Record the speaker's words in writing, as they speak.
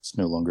It's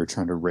no longer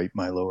trying to rape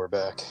my lower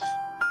back.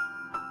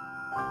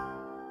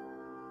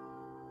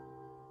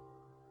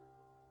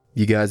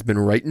 You guys been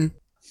writing?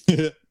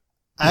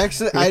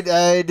 Actually,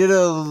 I did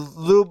a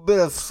little bit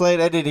of slight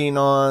editing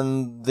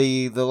on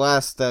the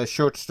last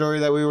short story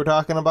that we were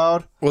talking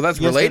about. Well, that's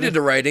related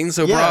to writing,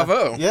 so yeah,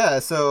 bravo. Yeah,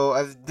 so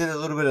I did a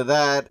little bit of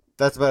that.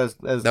 That's about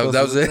as that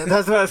was it?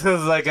 That's about as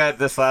close as I got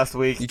this last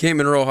week. You came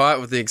in real hot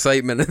with the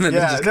excitement, and then it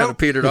just kind of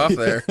petered off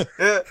there.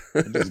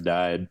 It just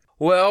died.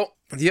 Well,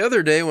 the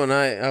other day when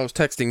I was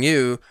texting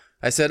you,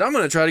 I said, I'm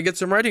going to try to get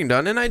some writing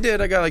done, and I did.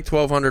 I got like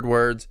 1,200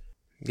 words.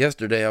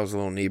 Yesterday, I was a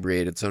little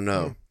inebriated, so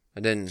no. I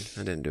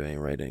didn't do any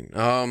writing.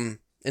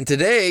 And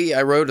today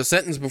I wrote a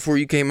sentence before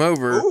you came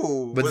over,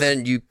 but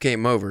then you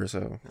came over,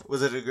 so.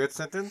 Was it a good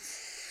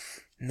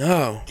sentence?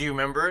 No. Do you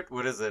remember it?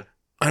 What is it?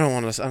 I don't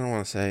want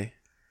to say.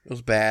 It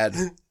was bad.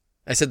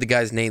 I said the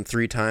guy's name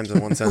 3 times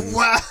in one sentence.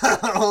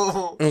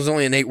 Wow. It was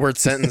only an 8-word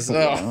sentence.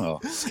 Wow.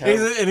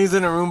 He's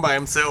in a room by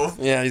himself.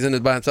 Yeah, he's in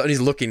it by himself. And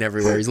he's looking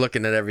everywhere. He's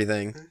looking at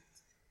everything.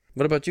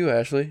 What about you,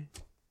 Ashley?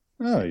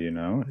 Oh, you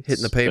know.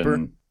 Hitting the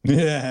paper?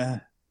 Yeah.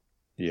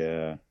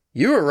 Yeah.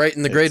 You were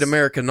writing the great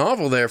American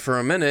novel there for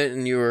a minute,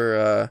 and you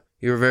were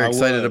very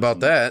excited about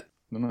that.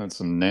 Then I had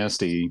some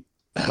nasty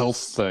health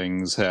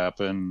things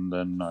happen,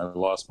 and I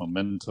lost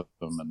momentum,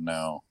 and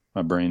now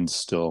my brain's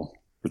still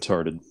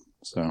retarded.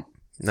 So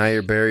Now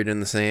you're buried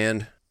in the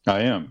sand.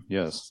 I am,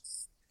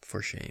 yes.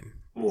 For shame.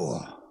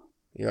 Ugh.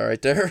 You all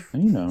right there?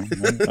 You know,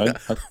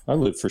 I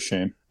live for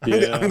shame.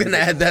 Yeah, I'm gonna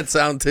add that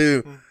sound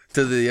too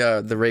to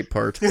the rape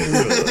part.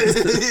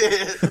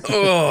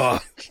 Oh.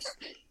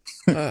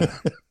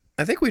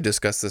 I think we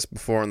discussed this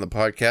before on the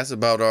podcast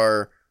about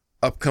our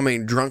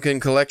upcoming drunken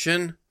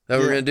collection that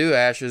we're going to do.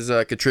 Ash has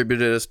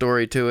contributed a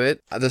story to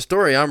it. The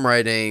story I'm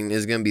writing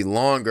is going to be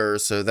longer,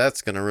 so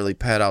that's going to really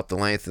pad out the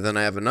length. And then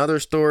I have another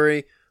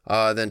story,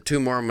 then 2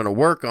 more I'm going to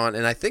work on.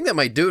 And I think that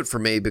might do it for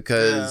me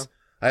because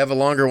I have a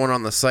longer one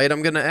on the site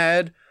I'm going to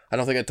add. I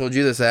don't think I told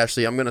you this,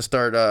 Ashley. I'm going to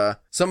start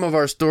some of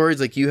our stories.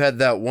 Like you had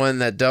that one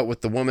that dealt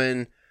with the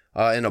woman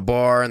in a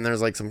bar and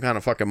there's like some kind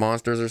of fucking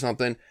monsters or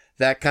something.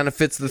 That kind of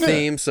fits the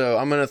theme, so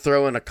I'm going to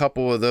throw in a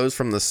couple of those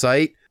from the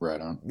site.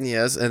 Right on.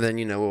 Yes, and then,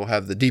 we'll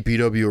have the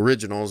DPW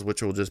originals,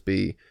 which will just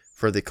be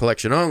for the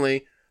collection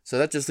only. So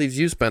that just leaves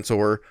you,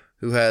 Spencer,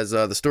 who has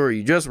the story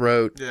you just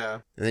wrote.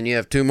 Yeah. And then you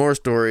have 2 more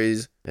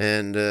stories,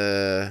 and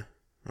I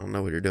don't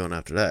know what you're doing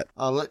after that.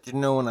 I'll let you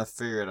know when I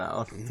figure it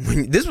out.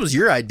 This was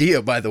your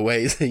idea, by the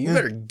way, so you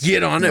better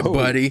get on it,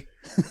 buddy.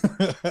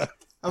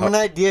 I'm an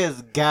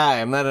ideas guy.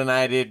 I'm not an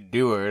idea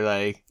doer.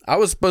 Like I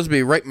was supposed to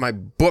be writing my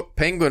book.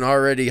 Penguin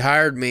already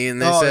hired me,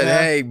 and they said,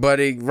 "Hey,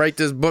 buddy, write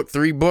this book,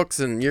 3 books,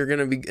 and you're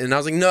gonna be." And I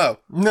was like, "No,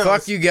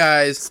 fuck you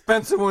guys."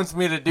 Spencer wants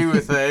me to do a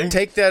thing.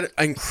 Take that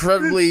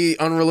incredibly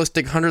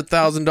unrealistic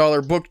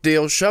 $100,000 book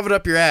deal, shove it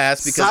up your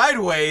ass. Because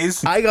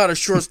sideways. I got a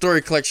short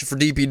story collection for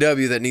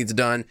DPW that needs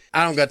done.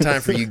 I don't got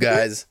time for you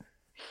guys.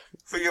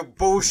 For your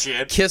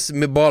bullshit. Kiss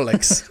me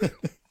bollocks.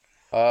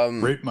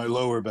 Rape my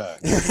lower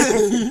back.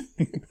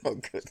 Oh,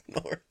 good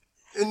Lord.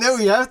 And now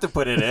we have to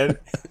put it in.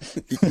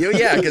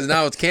 Yeah, because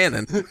now it's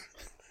canon.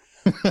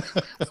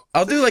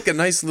 I'll do like a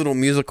nice little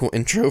musical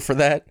intro for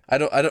that. I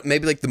don't.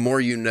 Maybe like the more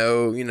you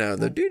know,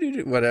 the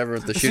do whatever,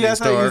 the shooting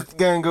star. I thought you were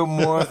gonna go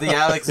more of the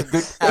Alex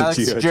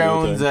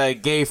Jones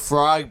gay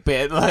frog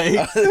bit,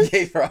 like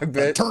gay frog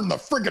bit. Turn the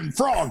friggin'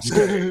 frogs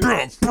gay.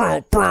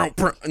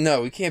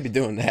 No, we can't be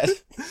doing that.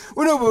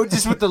 Well, no, but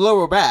just with the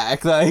lower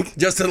back, like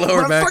just the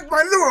lower back. Fuck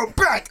my lower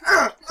back.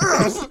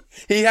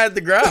 He had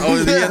the growl.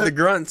 Oh, he had the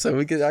grunt, so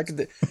I could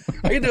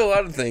do a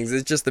lot of things.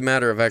 It's just a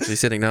matter of actually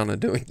sitting down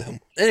and doing them.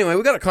 Anyway,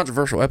 we got a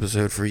controversial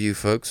episode for you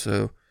folks,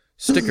 so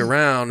stick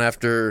around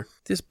after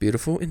this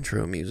beautiful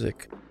intro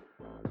music.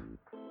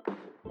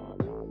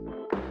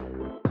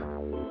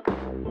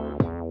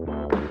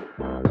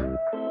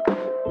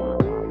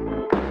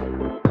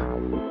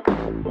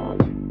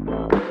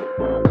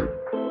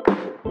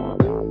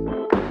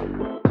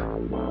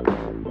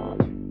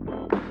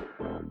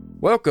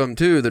 Welcome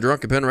to the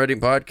Drunken Pen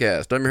Writing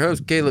Podcast. I'm your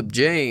host, Caleb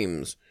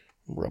James.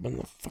 I'm rubbing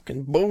the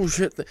fucking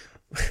bullshit.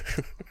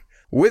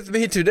 With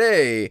me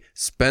today,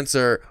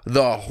 Spencer,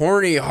 the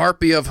horny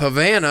harpy of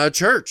Havana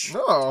Church.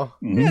 Oh.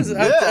 Yes,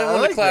 I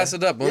want to class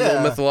it up. A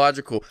little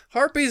mythological.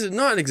 Harpies do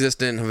not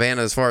exist in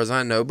Havana as far as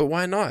I know, but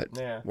why not?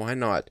 Yeah. Why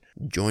not?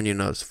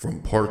 Joining us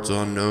from parts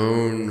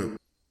unknown,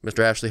 Mr.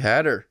 Ashley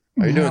Hatter.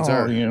 How you doing, sir?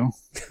 How are you?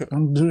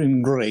 I'm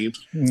doing great.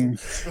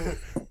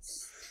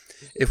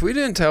 If we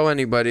didn't tell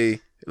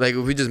anybody, like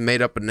if we just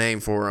made up a name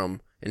for him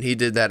and he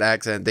did that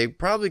accent, they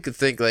probably could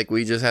think like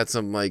we just had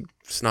some like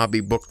snobby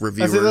book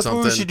reviewer or something. That's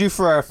what we should do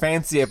for our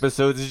fancy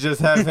episodes, is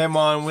just have him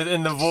on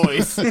within the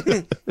voice.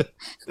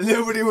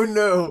 Nobody would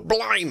know.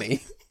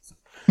 Blimey.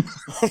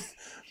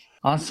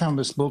 I found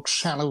this book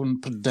shallow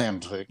and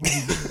pedantic.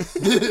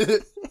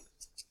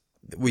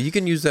 Well, you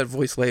can use that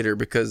voice later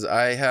because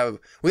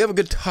we have a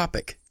good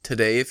topic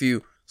today. If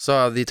you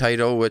saw the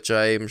title, which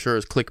I am sure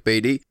is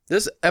clickbaity.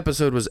 This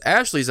episode was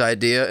Ashley's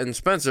idea, and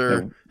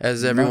Spencer,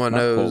 as everyone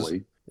knows,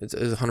 It's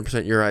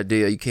 100% your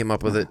idea. You came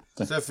up with it.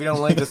 So if you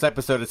don't like this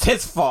episode, it's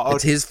his fault.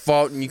 It's his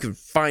fault, and you can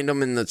find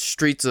him in the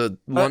streets of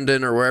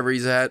London or wherever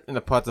he's at. In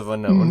the parts of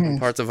unknown.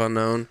 Parts of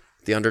unknown.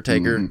 The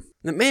Undertaker.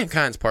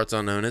 Mankind's parts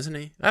unknown, isn't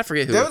he? I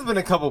forget who. There's been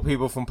a couple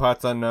people from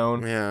parts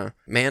unknown. Yeah.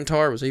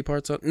 Mantar, was he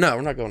parts unknown? No,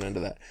 we're not going into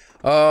that.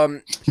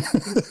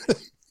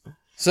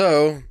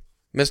 So,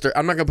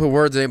 I'm not going to put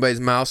words in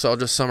anybody's mouth, so I'll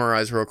just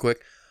summarize real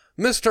quick.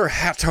 Mr.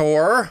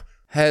 Hathor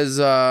has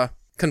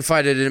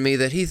confided in me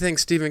that he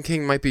thinks Stephen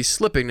King might be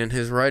slipping in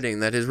his writing,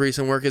 that his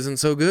recent work isn't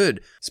so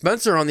good.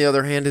 Spencer, on the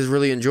other hand, has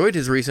really enjoyed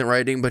his recent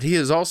writing, but he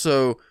is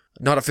also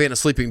not a fan of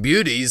Sleeping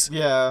Beauties.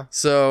 Yeah.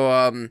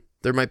 So,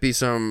 there might be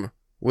some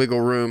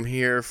wiggle room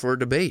here for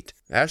debate.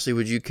 Ashley,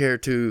 would you care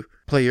to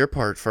play your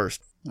part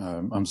first?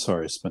 I'm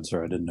sorry,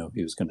 Spencer. I didn't know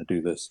he was going to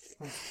do this.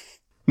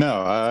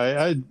 No,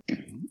 I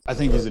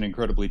think he's an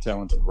incredibly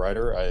talented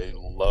writer. I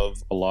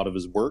love a lot of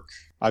his work.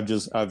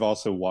 I've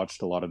also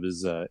watched a lot of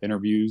his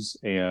interviews,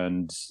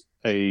 and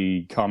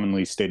a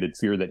commonly stated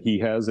fear that he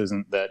has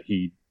isn't that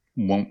he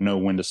won't know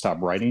when to stop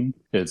writing.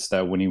 It's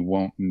that when he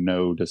won't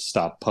know to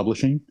stop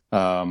publishing,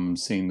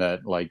 seeing that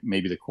like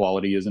maybe the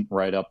quality isn't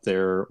right up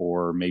there,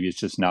 or maybe it's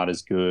just not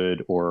as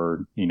good,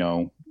 or, you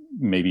know,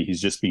 maybe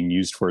he's just being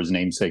used for his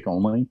namesake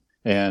only.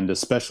 And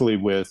especially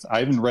I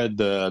haven't read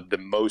the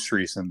most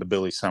recent, the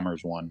Billy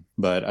Summers one,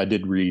 but I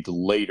did read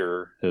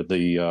later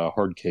the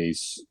Hard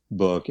Case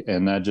book,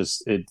 and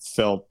it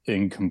felt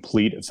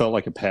incomplete. It felt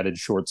like a padded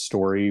short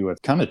story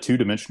with kind of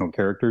two-dimensional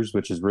characters,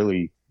 which is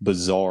really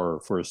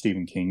bizarre for a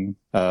Stephen King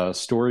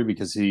story,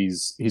 because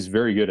he's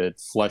very good at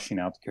fleshing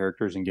out the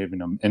characters and giving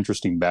them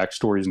interesting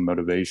backstories and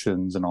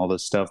motivations and all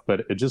this stuff.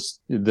 But it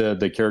just,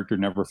 the character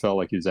never felt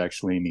like he was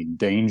actually in any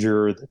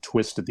danger. The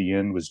twist at the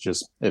end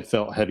it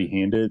felt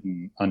heavy-handed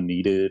and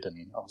unneeded.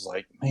 And I was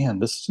like,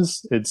 man,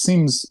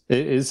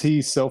 is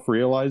he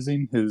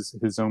self-realizing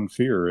his own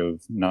fear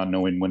of not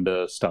knowing when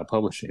to stop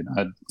publishing?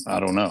 I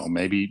don't know.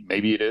 Maybe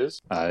it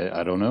is.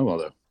 I don't know,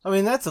 although. I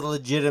mean, that's a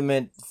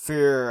legitimate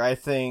fear, I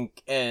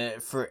think,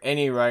 for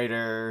any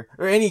writer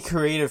or any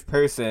creative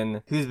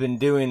person who's been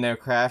doing their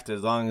craft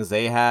as long as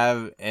they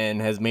have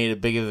and has made as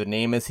big of a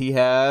name as he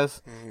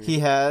has. He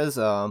has,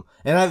 and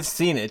I've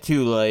seen it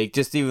too, like,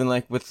 just even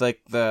like with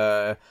like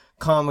the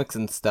comics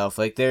and stuff.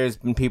 Like, there's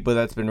been people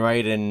that's been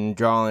writing and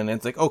drawing, and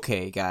it's like,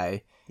 okay,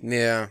 guy.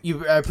 Yeah.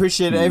 I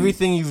appreciate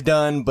everything you've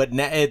done, but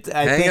now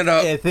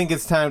I think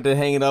it's time to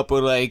hang it up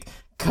or like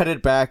cut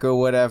it back or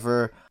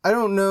whatever. I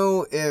don't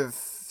know if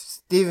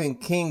Stephen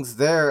King's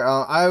there.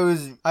 I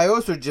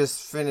also just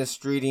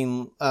finished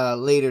reading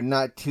Later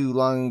not too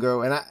long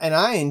ago, and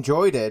I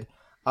enjoyed it.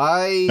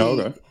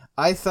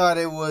 I thought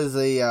it was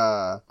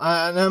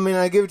I mean,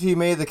 I give it to you,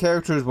 maybe the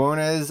characters weren't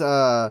as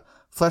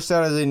fleshed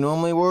out as they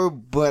normally were,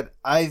 but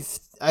I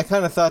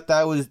kind of thought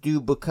that was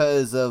due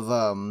because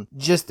of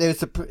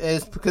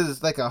it's because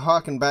it's like a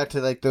harking back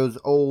to like those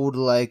old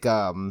like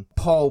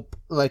pulp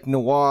like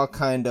noir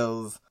kind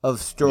of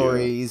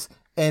stories. Yeah.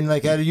 And,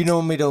 like, you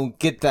normally don't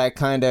get that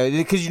kind of...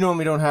 Because you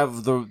normally don't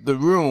have the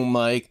room,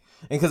 like...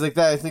 And because, like,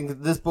 that, I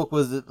think this book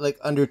was, like,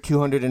 under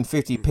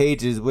 250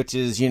 pages, which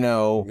is, you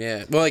know...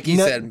 Yeah. Well, like he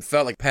said,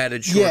 felt like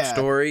padded short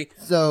story.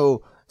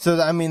 So,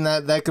 I mean,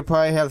 that could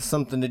probably have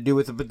something to do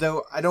with it. But,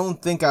 though, I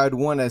don't think I'd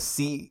want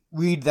to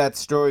read that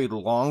story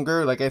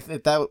longer. Like, if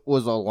that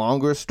was a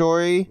longer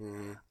story...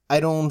 I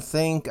don't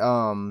think...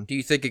 Do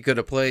you think it could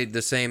have played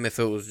the same if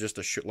it was just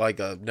like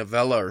a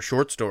novella or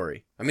short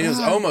story? I mean, it was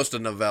almost a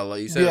novella.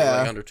 You said it was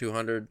like under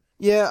 200.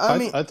 Yeah,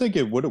 I think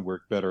it would have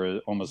worked better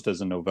almost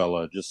as a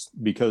novella, just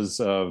because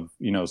of,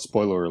 you know,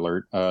 spoiler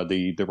alert,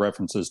 the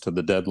references to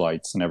the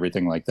deadlights and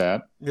everything like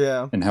that.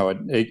 Yeah. And how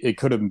it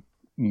could have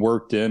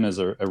worked in as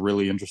a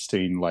really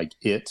interesting, like,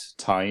 It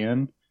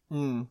tie-in.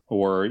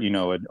 Or, you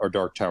know, a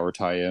Dark Tower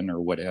tie-in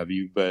or what have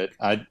you. But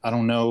I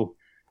don't know.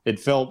 It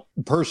felt,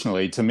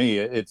 personally, to me,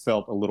 it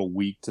felt a little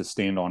weak to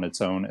stand on its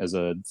own as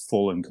a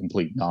full and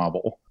complete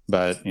novel.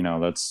 But, you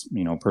know, that's,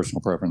 you know, personal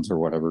preference or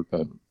whatever,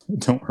 but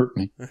don't hurt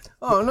me.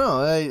 Oh,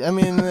 no. I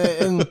mean,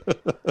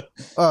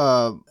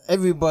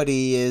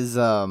 everybody is,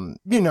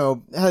 you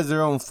know, has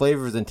their own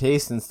flavors and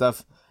tastes and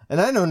stuff. And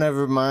I don't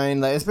ever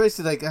mind, like,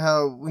 especially like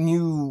how when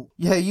you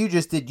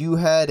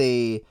had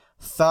a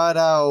thought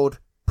out,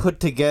 put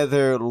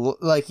together,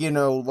 like, you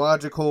know,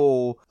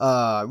 logical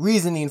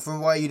reasoning for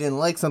why you didn't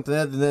like something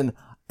other than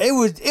it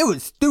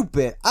was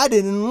stupid. I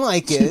didn't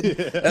like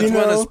it. That's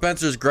one of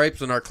Spencer's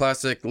gripes in our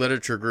classic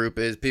literature group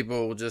is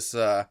people will just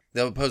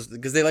they'll post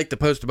because they like to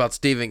post about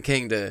Stephen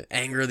King to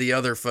anger the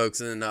other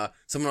folks, and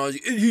someone always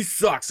he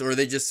sucks, or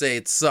they just say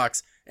it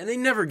sucks, and they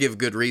never give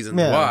good reasons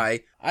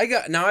why. I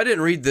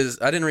didn't read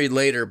this. I didn't read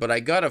Later, but I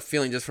got a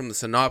feeling just from the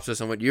synopsis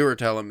and what you were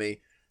telling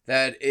me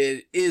that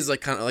it is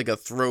like kind of like a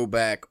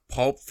throwback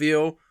pulp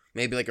feel.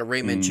 maybe like a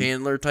Raymond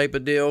Chandler type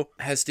of deal.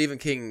 Has Stephen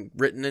King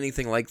written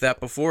anything like that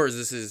before? Is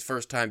this his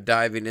first time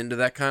diving into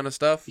that kind of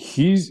stuff?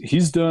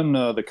 He's done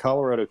The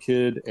Colorado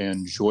Kid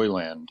and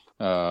Joyland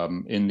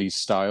in these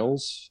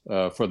styles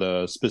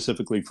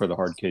specifically for the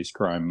Hard Case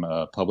Crime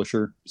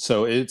publisher.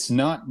 So it's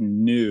not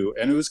new,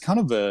 and it was kind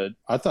of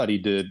I thought he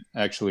did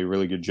actually a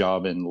really good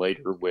job in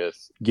later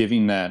with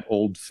giving that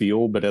old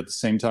feel, but at the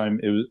same time,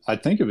 I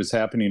think it was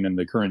happening in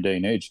the current day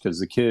and age because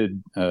the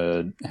kid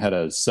had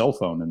a cell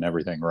phone and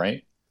everything,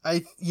 right?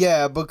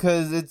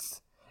 Because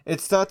it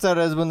starts out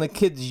as when the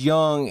kid's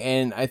young,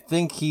 and I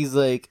think he's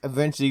like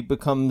eventually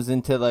becomes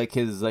into like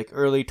his like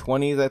early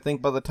 20s, I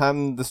think, by the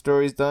time the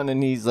story's done,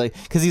 and he's like,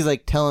 because he's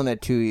like telling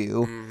it to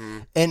you. Mm-hmm.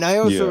 And I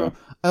also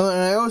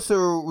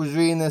was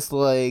reading this,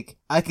 like,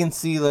 I can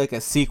see like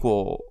a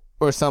sequel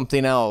or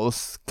something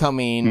else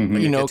coming,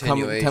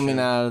 coming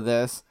out of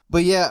this.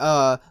 But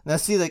now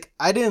see, like,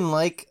 I didn't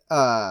like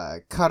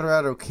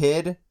Colorado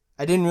Kid.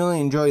 I didn't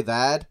really enjoy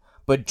that,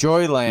 but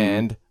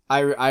Joyland.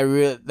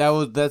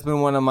 That's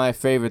been one of my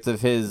favorites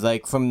of his,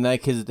 like, from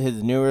like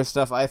his newer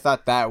stuff. I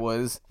thought that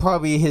was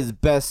probably his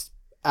best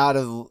out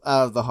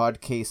of the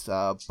Hard Case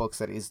books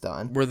that he's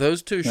done. Were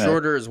those two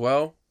shorter as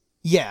well?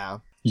 Yeah.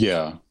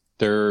 Yeah.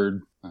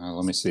 They're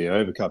let me see. I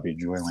have a copy of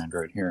Joyland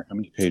right here. How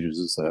many pages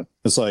is that?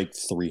 It's like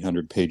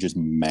 300 pages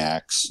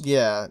max.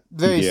 Yeah.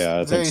 Very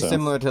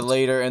similar to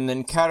later, and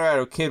then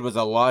Colorado Kid was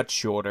a lot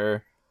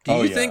shorter. Do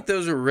you think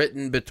those are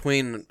written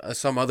between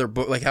some other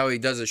book, like how he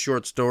does his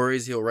short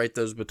stories? He'll write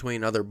those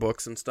between other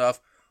books and stuff.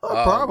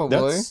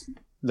 Probably.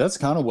 That's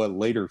kind of what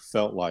later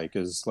felt like.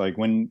 Is like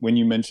when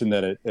you mentioned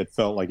that it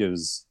felt like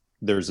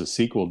there's a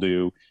sequel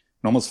due.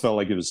 It almost felt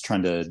like it was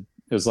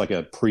like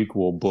a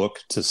prequel book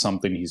to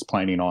something he's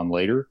planning on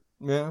later.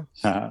 Yeah.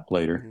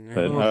 Later,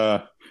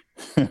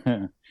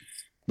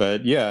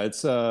 but yeah,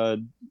 it's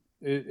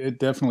it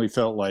definitely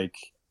felt like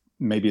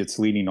maybe it's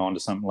leading on to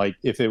something. Like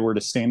if it were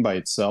to stand by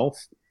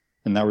itself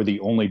and that were the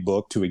only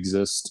book to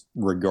exist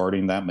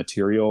regarding that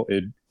material,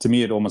 to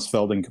me it almost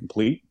felt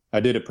incomplete. I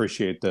did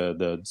appreciate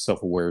the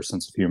self-aware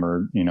sense of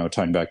humor,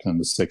 tying back to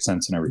the Sixth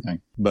Sense and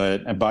everything.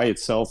 But by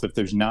itself, if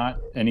there's not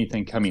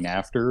anything coming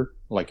after,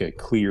 like a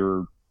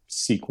clear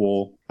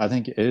sequel, I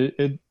think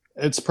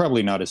it's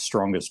probably not his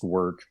strongest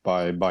work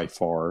by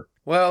far.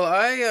 Well,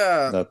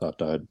 that thought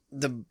died.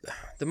 The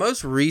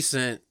most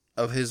recent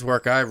of his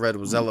work I read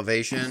was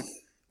Elevation,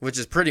 which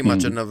is pretty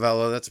much a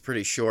novella. That's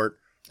pretty short.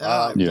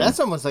 That's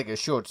almost like a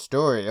short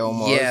story,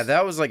 almost. Yeah,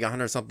 that was like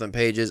 100-something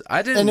pages.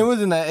 I didn't. And it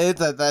wasn't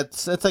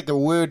it's like a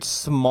weird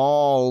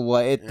small.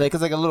 It's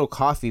like a little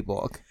coffee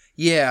book.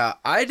 Yeah,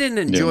 I didn't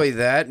enjoy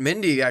that.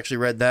 Mindy actually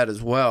read that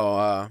as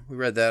well. We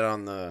read that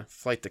on the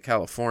flight to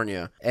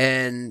California,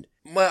 and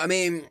well, I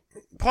mean,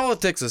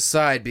 politics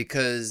aside,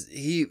 because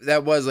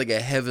that was like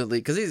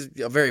because he's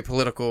very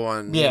political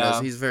on.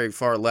 He's very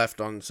far left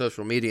on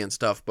social media and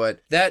stuff. But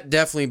that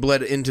definitely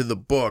bled into the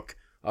book.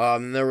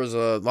 There was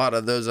a lot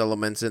of those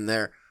elements in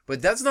there.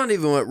 But that's not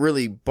even what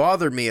really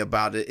bothered me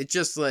about it. It's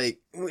just like,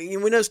 we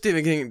know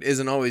Stephen King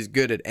isn't always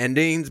good at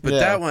endings, but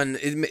that one,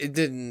 it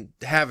didn't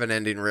have an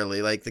ending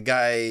really. Like the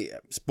guy,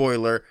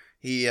 spoiler,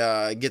 he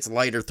gets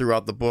lighter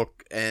throughout the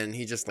book and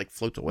he just like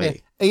floats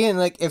away. Yeah. Again,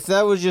 like if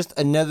that was just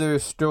another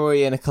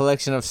story in a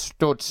collection of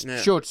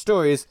short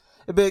stories,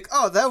 it'd be like,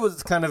 oh, that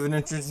was kind of an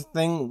interesting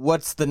thing.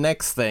 What's the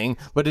next thing?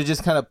 But it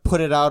just kind of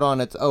put it out on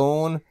its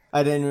own.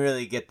 I didn't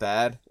really get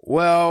that.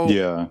 Well,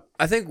 yeah.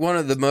 I think one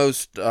of the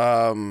most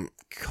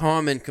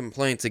common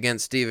complaints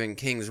against Stephen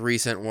King's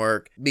recent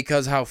work,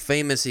 because how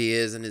famous he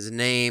is and his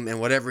name and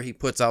whatever he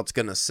puts out's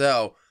going to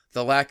sell,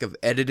 the lack of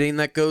editing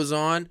that goes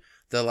on,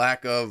 the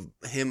lack of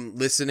him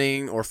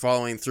listening or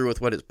following through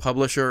with what his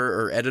publisher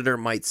or editor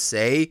might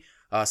say,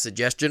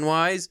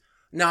 suggestion-wise.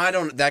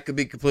 Now, that could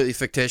be completely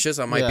fictitious.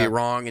 I might be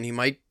wrong,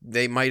 and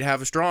they might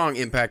have a strong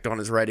impact on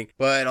his writing.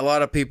 But a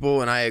lot of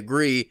people, and I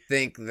agree,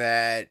 think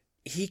that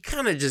he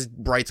kind of just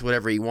writes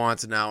whatever he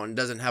wants now and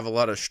doesn't have a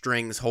lot of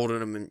strings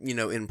holding him,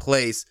 in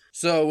place.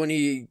 So when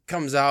he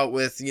comes out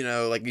with,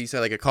 like you said,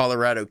 like a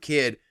Colorado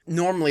Kid,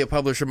 normally a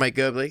publisher might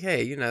go like,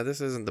 hey,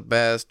 this isn't the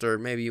best, or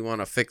maybe you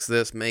want to fix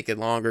this, make it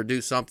longer, do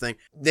something.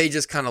 They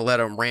just kind of let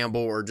him ramble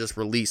or just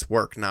release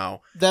work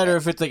now. That, or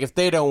if it's like, if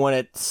they don't want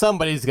it,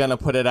 somebody's going to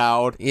put it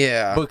out.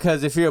 Yeah.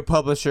 Because if you're a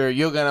publisher,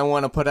 you're going to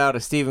want to put out a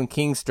Stephen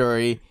King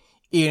story,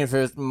 even if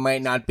it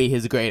might not be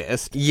his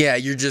greatest. Yeah,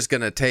 you're just going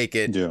to take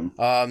it.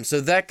 Yeah.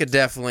 So that could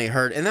definitely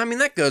hurt. And I mean,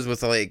 that goes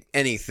with like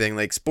anything,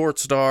 like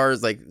sports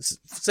stars, like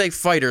say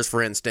fighters,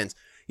 for instance.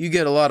 You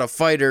get a lot of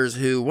fighters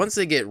who, once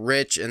they get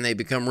rich and they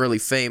become really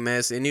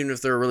famous, and even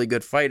if they're a really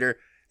good fighter,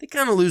 they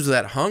kind of lose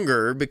that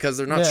hunger because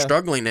they're not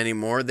struggling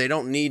anymore. They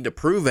don't need to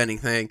prove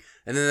anything.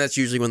 And then that's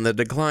usually when the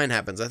decline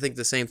happens. I think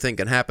the same thing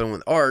can happen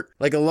with art.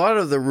 Like a lot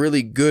of the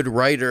really good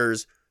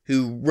writers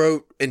who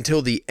wrote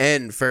until the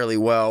end fairly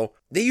well,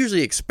 they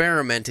usually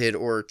experimented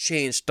or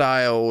changed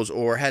styles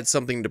or had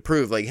something to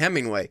prove, like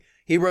Hemingway.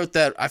 He wrote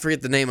that, I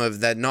forget the name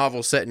of that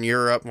novel set in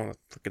Europe. Well,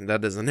 fucking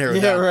that doesn't narrow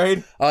down. Yeah,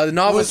 right. The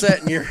novel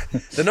set in Europe.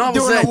 The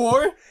novel During set a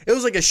war? it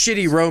was like a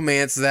shitty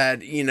romance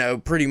that,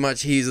 pretty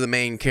much he's the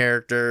main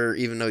character,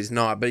 even though he's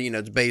not, but,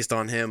 it's based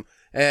on him.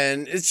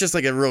 And it's just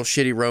like a real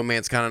shitty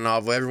romance kind of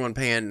novel. Everyone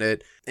panned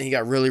it, and he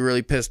got really,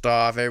 really pissed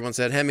off. Everyone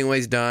said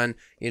Hemingway's done.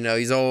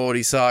 He's old,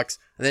 he sucks.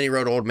 And then he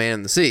wrote Old Man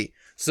in the Sea.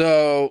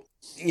 So,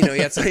 he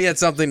had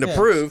something to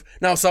prove.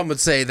 Now, some would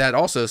say that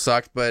also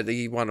sucked, but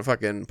he won a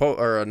fucking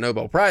a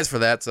Nobel Prize for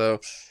that. So,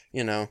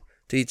 to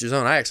each his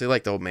own. I actually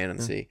liked Old Man in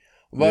the Sea.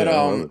 But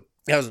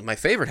that was my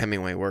favorite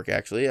Hemingway work,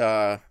 actually.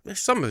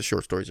 Some of his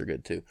short stories are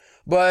good, too.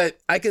 But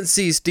I can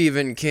see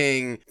Stephen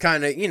King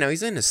kind of,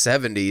 he's in his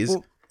 70s.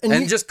 Well,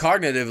 and just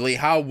cognitively,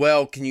 how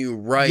well can you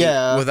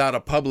write without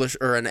a publisher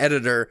or an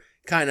editor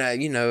kind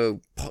of,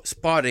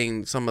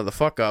 spotting some of the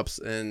fuck-ups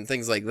and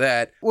things like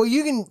that? Well,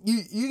 you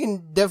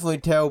can definitely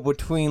tell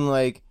between,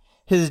 like,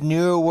 his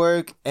newer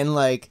work and,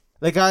 like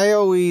I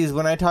always,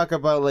 when I talk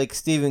about, like,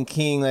 Stephen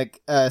King,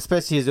 like,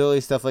 especially his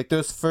early stuff, like,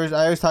 I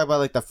always talk about,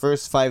 like, the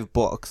first 5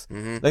 books.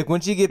 Mm-hmm. Like,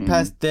 once you get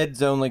past Dead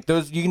Zone, like,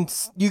 those, you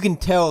can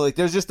tell, like,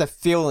 there's just a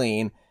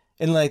feeling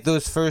in, like,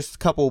 those first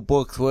couple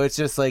books where it's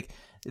just, like,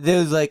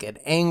 there's, like, an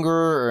anger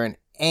or an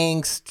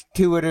angst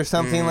to it or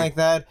something like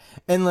that.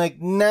 And,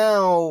 like,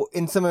 now,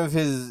 in some of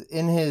his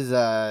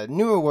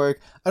newer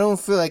work, I don't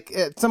feel like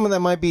some of that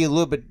might be a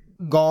little bit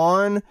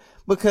gone,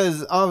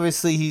 because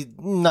obviously he's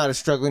not a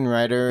struggling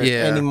writer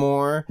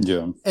anymore.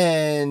 Yeah.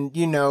 And,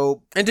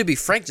 And to be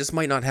frank, just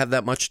might not have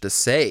that much to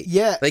say.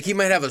 Yeah. Like, he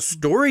might have a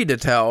story to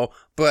tell,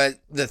 but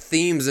the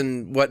themes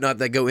and whatnot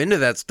that go into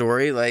that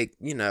story, like,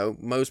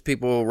 most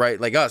people write,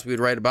 like us, we'd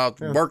write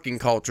about working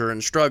culture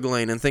and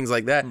struggling and things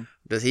like that.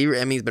 Does he,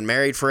 he's been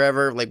married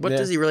forever. Like, what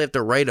does he really have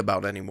to write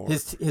about anymore?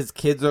 His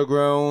kids are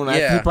grown.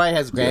 He probably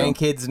has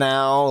grandkids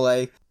now.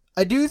 Like,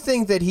 I do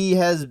think that he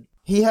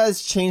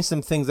has changed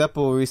some things up a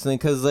little recently,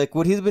 because, like,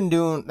 what he's been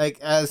doing, like,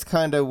 as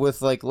kind of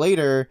with, like,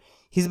 later,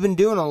 he's been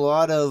doing a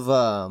lot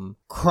of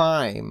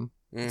crime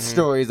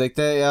stories, like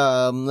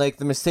the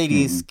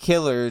Mercedes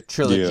Killer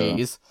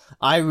trilogies.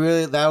 I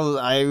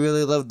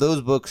really loved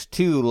those books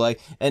too. Like,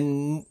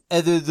 and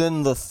other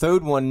than the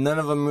third one, none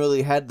of them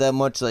really had that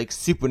much, like,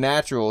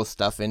 supernatural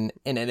stuff in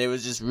it. It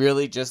was just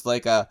really just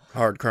like a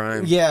hard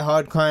crime. Yeah,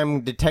 hard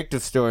crime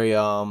detective story.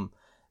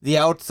 The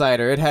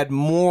Outsider, it had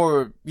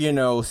more,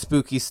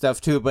 spooky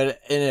stuff too,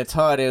 but in its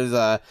heart, it was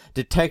a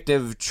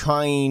detective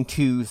trying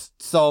to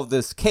solve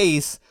this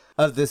case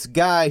of this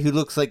guy who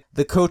looks like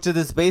the coach of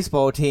this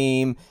baseball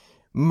team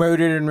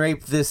murdered and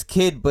raped this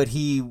kid, but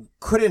he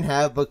couldn't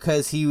have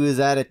because he was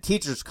at a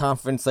teacher's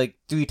conference like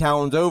 3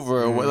 towns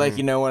over, or like,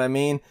 you know what I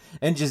mean?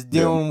 And just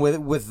dealing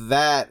with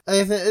that.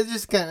 I think it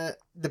just kind of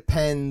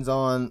depends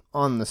on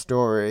the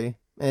story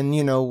and,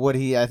 what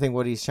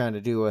he's trying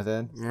to do with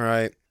it.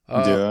 Right.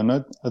 And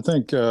I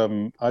think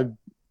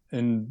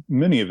in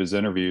many of his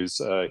interviews,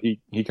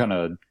 he kind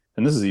of,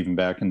 and this is even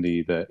back in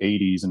the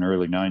 80s and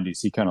early 90s,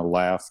 he kind of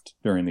laughed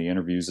during the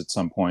interviews at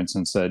some points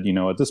and said,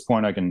 at this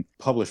point I can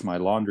publish my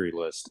laundry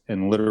list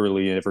and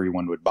literally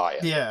everyone would buy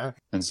it. Yeah.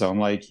 And so I'm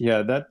like,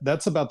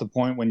 that's about the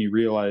point when you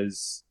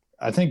realize,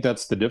 I think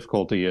that's the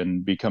difficulty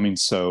in becoming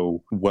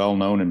so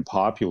well-known and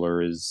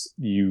popular, is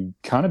you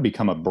kind of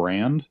become a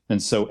brand.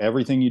 And so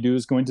everything you do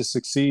is going to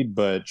succeed,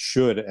 but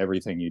should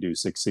everything you do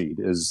succeed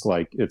is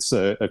like, it's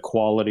a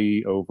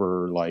quality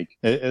over, like,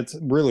 it's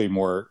really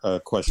more a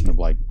question of,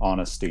 like,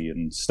 honesty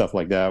and stuff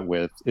like that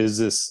with, is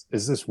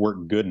this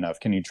work good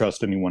enough? Can you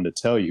trust anyone to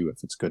tell you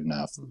if it's good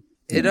enough?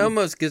 It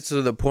almost gets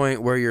to the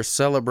point where you're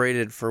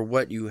celebrated for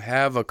what you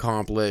have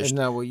accomplished. And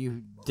not what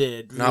you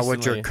did Not recently.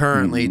 what you're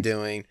currently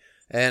doing.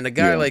 And a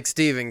guy like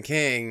Stephen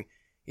King,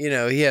 he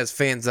has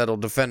fans that'll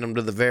defend him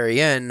to the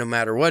very end, no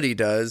matter what he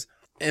does.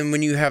 And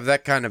when you have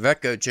that kind of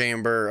echo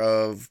chamber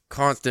of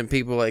constant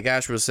people, like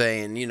Ash was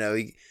saying,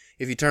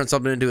 if you turn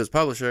something into his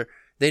publisher,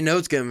 they know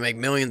it's going to make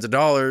millions of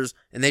dollars,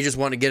 and they just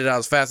want to get it out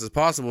as fast as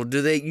possible.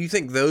 You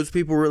think those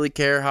people really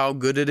care how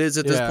good it is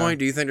at this point?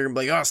 Do you think they're going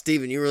to be like, oh,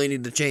 Steven, you really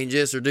need to change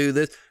this or do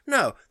this?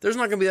 No, there's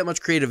not going to be that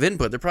much creative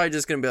input. They're probably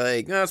just going to be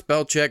like, oh,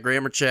 spell check,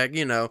 grammar check,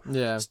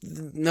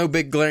 no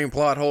big glaring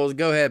plot holes.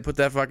 Go ahead, put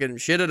that fucking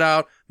shit it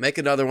out, make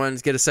another one,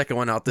 get a second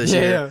one out this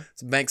year,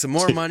 bank some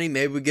more money,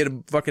 maybe we get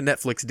a fucking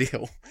Netflix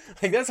deal.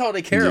 Like, that's all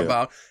they care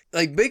about.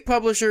 Like, big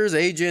publishers,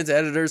 agents,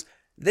 editors,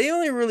 they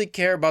only really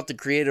care about the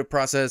creative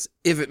process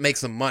if it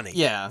makes them money.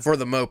 Yeah. For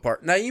the most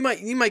part. Now, you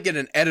might get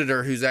an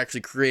editor who's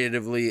actually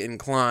creatively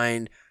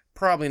inclined,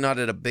 probably not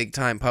at a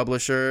big-time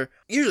publisher.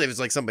 Usually if it's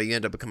like somebody you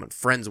end up becoming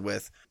friends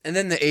with. And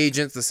then the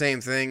agents, the same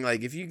thing.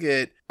 Like, if you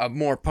get a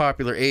more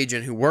popular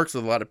agent who works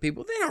with a lot of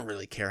people, they don't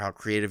really care how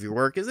creative your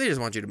work is. They just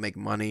want you to make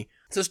money.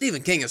 So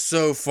Stephen King is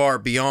so far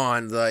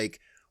beyond, like,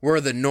 where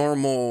the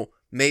normal,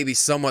 maybe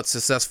somewhat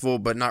successful,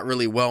 but not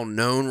really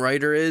well-known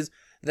writer is.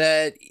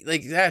 That,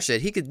 like Ash said,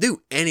 he could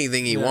do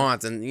anything he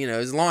wants, and,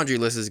 his laundry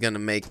list is going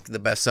to make the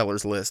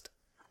bestsellers list.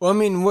 Well, I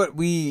mean, what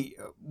we've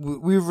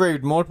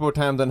raved multiple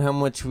times on how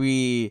much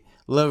we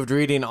loved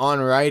reading On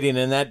Writing,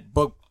 and that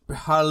book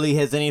hardly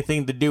has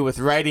anything to do with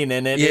writing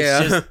in it.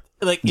 Yeah. It's just,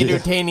 like,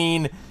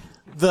 entertaining,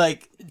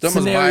 like,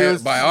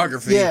 scenarios.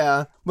 Biography.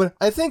 Yeah, but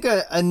I think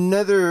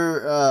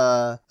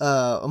another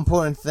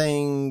important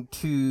thing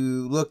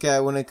to look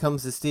at when it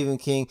comes to Stephen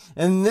King,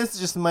 and this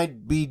just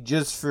might be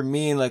just for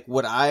me and like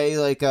what I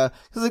like, because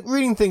like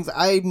reading things,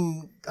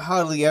 I'm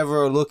hardly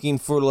ever looking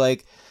for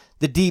like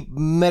the deep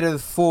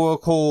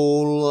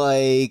metaphorical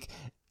like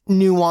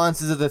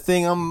nuances of the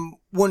thing. I'm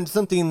wanting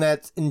something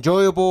that's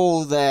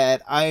enjoyable,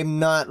 that I'm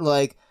not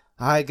like,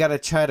 I gotta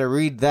try to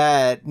read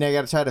that and I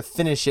gotta try to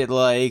finish it.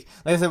 Like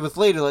I said with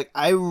Later, like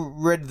I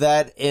read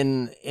that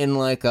in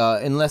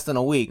less than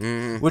a week,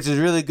 which is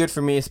really good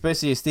for me,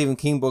 especially a Stephen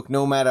King book,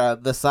 no matter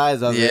the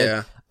size of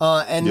it.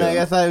 And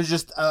I thought it was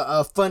just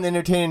a fun,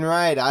 entertaining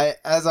ride.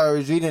 As I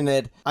was reading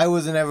it, I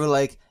wasn't ever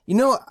like,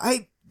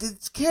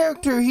 this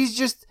character, he's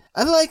just,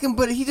 I like him,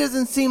 but he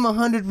doesn't seem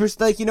 100%,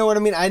 like, you know what I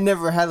mean? I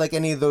never had like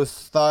any of those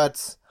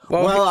thoughts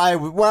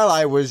while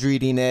I was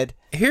reading it.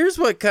 Here's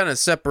what kind of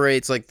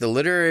separates like the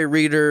literary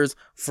readers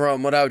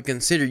from what I would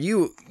consider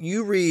you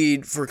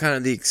read for kind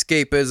of the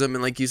escapism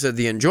and, like you said,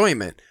 the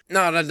enjoyment.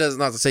 No, that does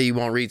not to say you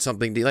won't read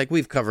something like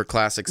we've covered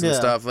classics and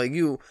stuff. Like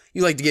you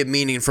like to get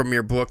meaning from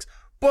your books.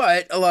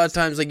 But a lot of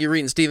times, like, you're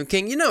reading Stephen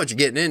King, you know what you're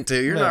getting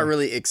into. You're not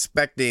really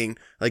expecting,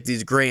 like,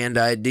 these grand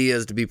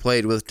ideas to be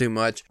played with too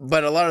much.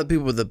 But a lot of the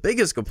people with the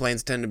biggest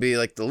complaints tend to be,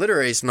 like, the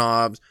literary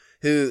snobs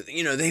who,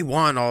 they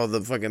want all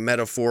the fucking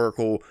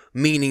metaphorical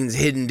meanings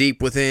hidden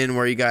deep within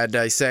where you gotta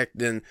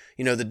dissect. And,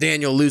 the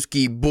Daniel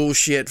Lusky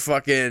bullshit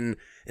fucking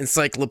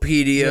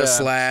encyclopedia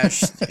 /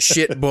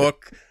 shit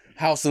book.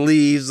 House of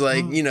Leaves,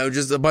 like,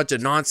 just a bunch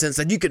of nonsense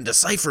that you can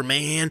decipher,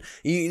 man.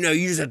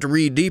 You just have to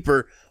read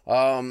deeper.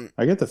 I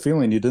get the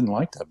feeling you didn't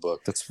like that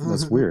book. That's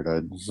weird.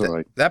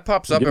 That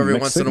pops up every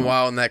once in a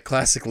while in that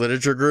classic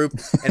literature group,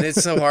 and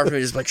it's so hard for me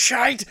to just like,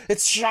 shite,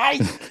 it's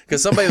shite,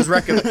 because somebody was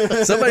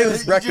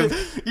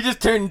you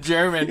just turned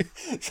German.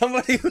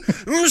 Somebody,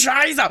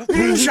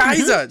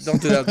 Scheiße.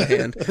 Don't do that with the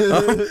hand.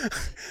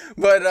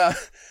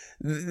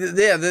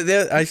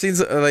 I seen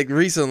like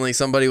recently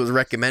somebody was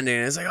recommending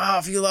it. It's like, oh,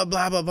 if you love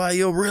blah blah blah,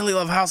 you'll really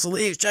love House of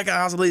Leaves. Check out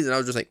House of Leaves, and I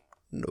was just like,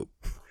 nope.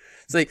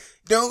 It's like,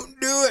 don't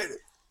do it.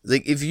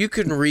 Like, if you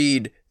can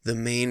read the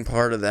main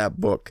part of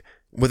that book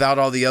without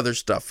all the other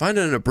stuff, find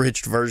an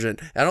abridged version.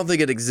 I don't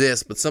think it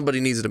exists, but somebody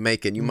needs to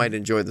make it. You might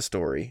enjoy the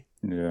story.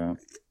 Yeah.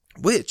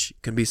 Which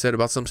can be said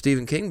about some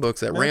Stephen King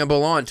books that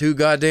ramble on too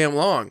goddamn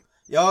long.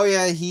 Oh,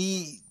 yeah,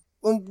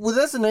 well,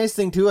 that's a nice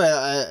thing, too.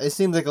 It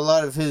seems like a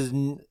lot of his,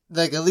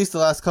 like, at least the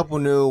last couple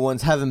new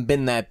ones haven't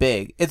been that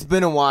big. It's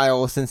been a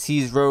while since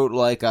he's wrote,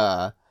 like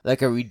a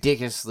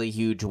ridiculously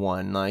huge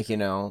one, like,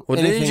 well,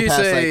 anything didn't you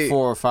past say, like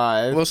 4 or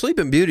 5. Well,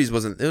 Sleeping Beauties it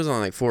was only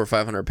like 400 or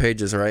 500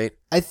 pages, right?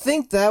 I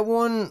think that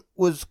one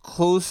was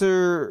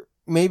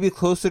maybe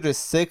closer to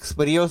 6,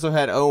 but he also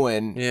had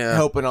Owen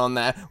helping on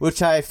that,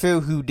 which I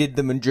feel who did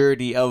the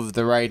majority of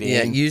the writing.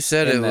 Yeah, you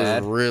said it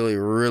was really,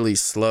 really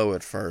slow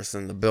at first,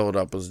 and the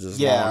build-up was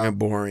just long and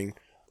boring,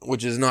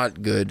 which is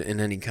not good in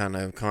any kind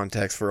of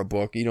context for a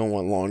book. You don't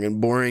want long and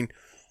boring.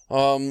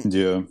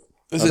 Yeah.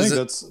 I think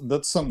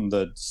that's something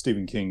that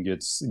Stephen King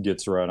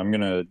gets right. I'm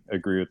going to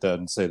agree with that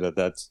and say that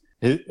that's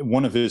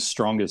one of his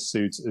strongest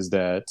suits is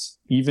that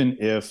even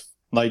if,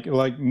 like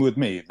with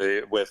me,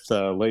 with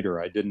Later,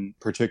 I didn't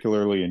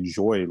particularly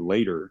enjoy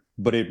Later,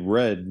 but it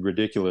read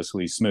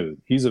ridiculously smooth.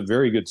 He's a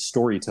very good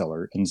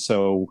storyteller. And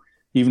so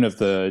even if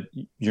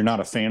you're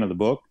not a fan of the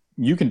book,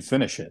 you can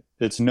finish it.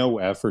 It's no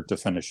effort to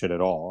finish it at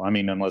all. I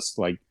mean, unless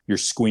like you're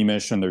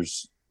squeamish and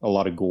there's a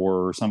lot of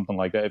gore or something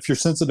like that. If you're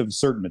sensitive to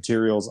certain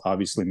materials,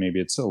 obviously maybe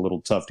it's a little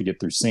tough to get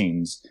through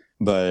scenes,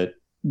 but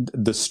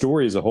the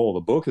story as a whole, the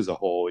book as a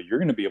whole, you're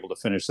going to be able to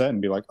finish that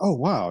and be like, oh,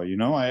 wow,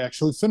 I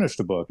actually finished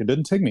a book. It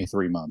didn't take me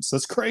 3 months.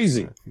 That's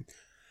crazy.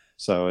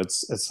 So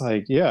it's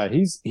like, yeah,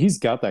 he's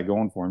got that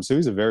going for him. So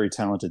he's a very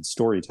talented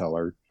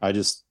storyteller. I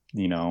just,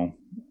 the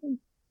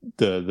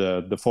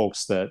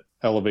folks that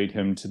elevate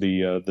him to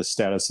the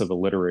status of a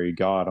literary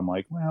god, I'm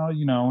like, well,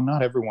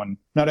 not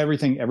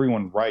everything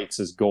everyone writes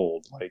is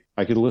gold. Like,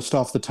 I could list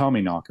off the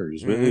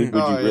Tommyknockers. Really? Would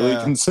you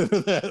really consider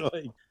that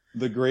like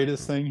the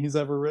greatest thing he's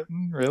ever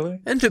written? Really?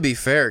 And to be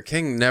fair,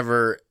 King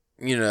never,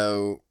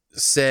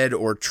 said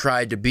or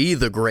tried to be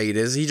the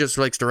greatest. He just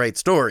likes to write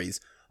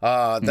stories.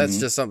 That's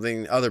just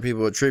something other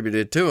people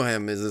attributed to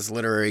him, is this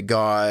literary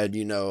god,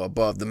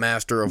 above the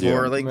master of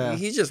horror. Like,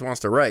 he just wants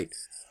to write.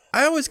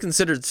 I always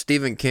considered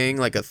Stephen King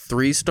like a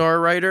 3-star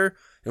writer,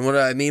 and what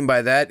I mean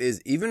by that is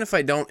even if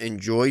I don't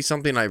enjoy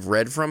something I've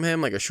read from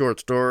him, like a short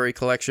story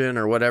collection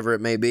or whatever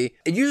it may be,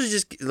 it usually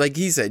just, like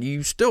he said,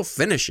 you still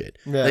finish it.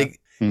 Yeah. Like,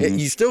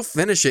 you still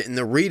finish it, and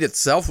the read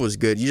itself was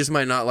good. You just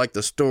might not like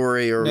the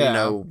story or,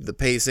 the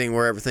pacing,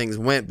 where everything's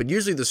went, but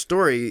usually the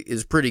story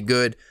is pretty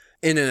good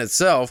in and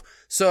itself.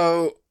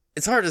 So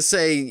it's hard to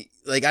say.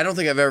 Like, I don't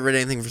think I've ever read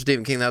anything from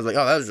Stephen King that I was like,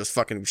 oh, that was just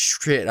fucking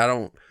shit.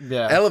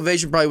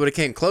 Elevation probably would have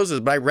came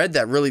closest, but I read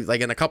that really, like,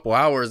 in a couple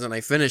hours, and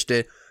I finished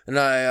it, and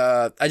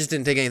I just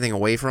didn't take anything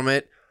away from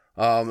it.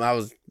 I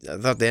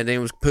thought the ending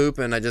was poop,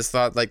 and I just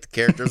thought, like, the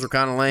characters were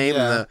kind of lame,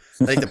 and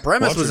the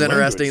premise was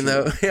interesting,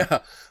 though. Yeah,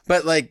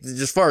 but, like,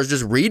 as far as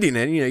just reading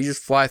it, you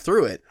just fly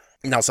through it.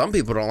 Now, some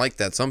people don't like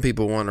that. Some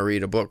people want to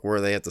read a book where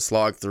they have to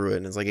slog through it,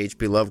 and it's like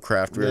H.P.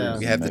 Lovecraft, where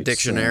you have the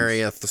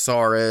dictionary, a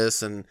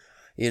thesaurus, and,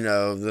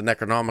 the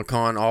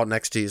Necronomicon all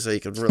next to you so you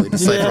can really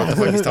decipher what the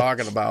fuck he's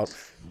talking about.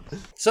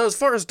 So as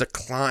far as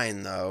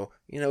decline, though,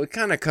 we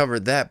kind of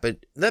covered that,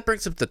 but that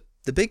brings up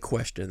the big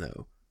question,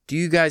 though. Do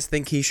you guys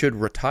think he should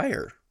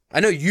retire? I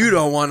know you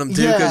don't want him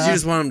to because you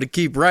just want him to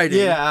keep writing.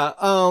 Yeah.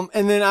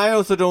 And then I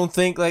also don't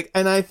think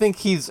and I think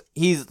he's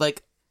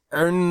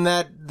earned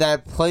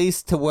that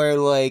place to where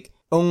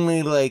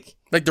only like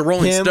the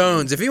Rolling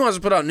Stones. If he wants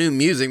to put out new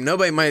music,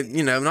 nobody might,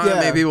 not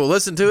many people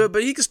listen to it,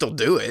 but he can still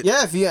do it.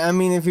 Yeah. If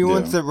he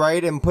wants to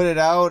write and put it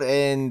out,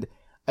 and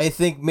I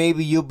think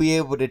maybe you'll be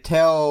able to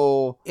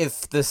tell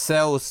if the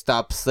sales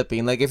stop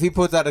slipping. Like if he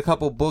puts out a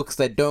couple books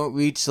that don't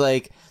reach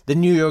the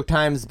New York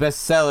Times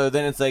bestseller,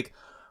 then it's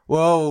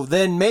well,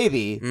 then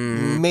maybe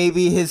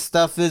his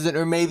stuff isn't,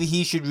 or maybe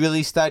he should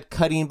really start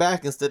cutting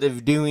back instead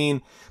of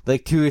doing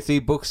 2 or 3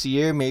 books a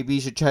year. Maybe he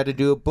should try to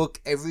do a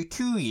book every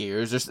 2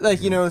 years, or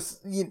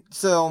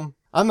So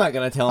I'm not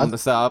gonna tell him to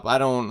stop.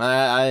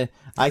 I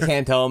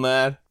can't tell him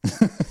that.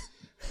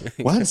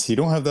 What? You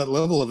don't have that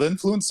level of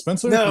influence,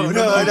 Spencer? No.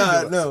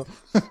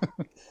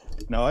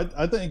 No,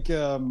 I think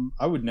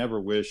I would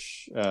never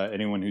wish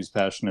anyone who's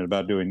passionate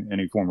about doing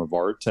any form of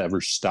art to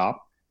ever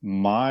stop.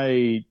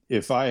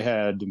 If I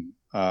had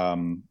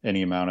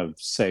any amount of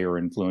say or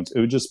influence, it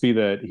would just be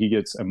that he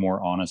gets a more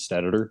honest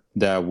editor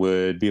that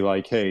would be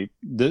like, hey,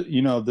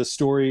 this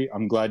story,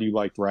 I'm glad you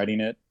liked writing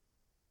it.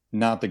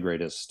 Not the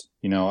greatest.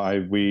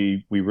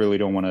 We really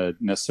don't want to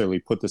necessarily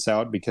put this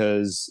out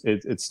because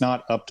it's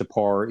not up to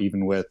par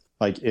even with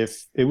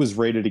if it was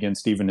rated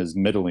against even his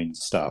middling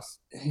stuff,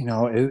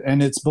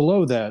 and it's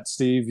below that,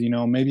 Steve,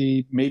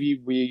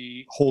 maybe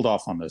we hold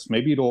off on this.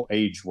 Maybe it'll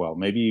age well.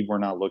 Maybe we're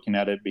not looking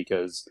at it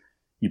because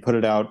you put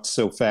it out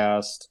so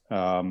fast.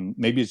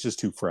 Maybe it's just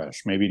too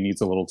fresh. Maybe it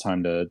needs a little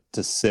time to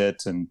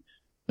sit, and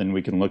then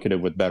we can look at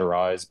it with better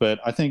eyes. But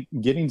I think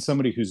getting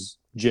somebody who's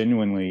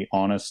genuinely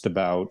honest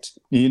about,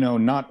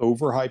 not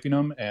overhyping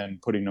them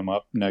and putting them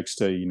up next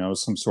to,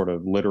 some sort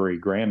of literary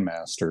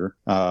grandmaster,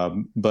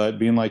 but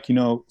being like,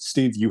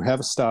 Steve, you have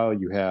a style,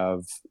 you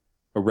have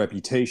a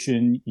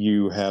reputation,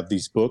 you have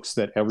these books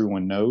that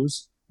everyone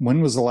knows.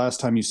 When was the last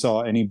time you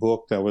saw any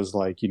book that was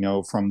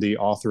from the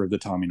author of the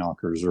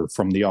Tommyknockers or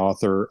from the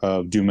author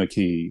of Duma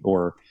Key,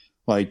 or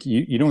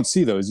you don't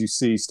see those. You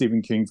see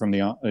Stephen King from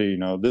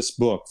the, this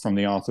book from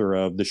the author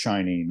of The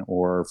Shining,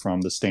 or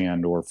from The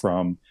Stand, or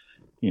from,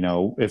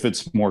 if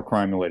it's more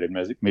crime related,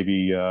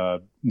 maybe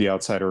The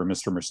Outsider or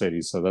Mr.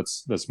 Mercedes. So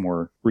that's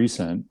more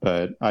recent.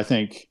 But I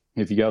think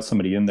if you got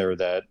somebody in there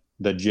that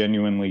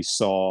genuinely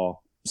saw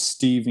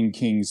Stephen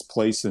King's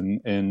place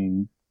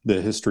in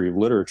the history of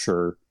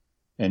literature,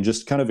 and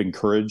just kind of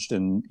encouraged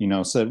and,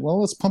 said, well,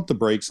 let's pump the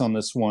brakes on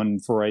this one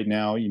for right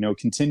now,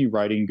 continue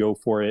writing, go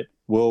for it.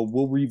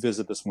 We'll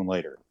revisit this one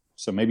later.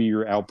 So maybe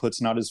your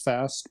output's not as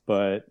fast,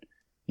 but,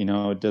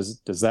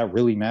 does that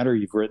really matter?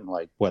 You've written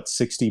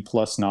 60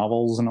 plus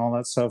novels and all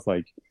that stuff.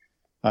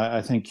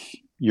 I think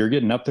you're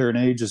getting up there in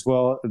age as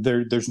well.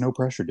 There's no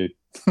pressure, dude.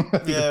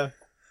 Yeah.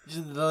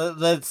 Just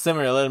let it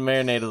simmer, let it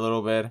marinate a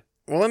little bit.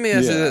 Well, let me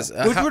ask you this.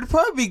 Which would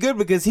probably be good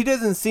because he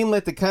doesn't seem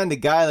like the kind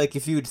of guy,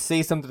 if you would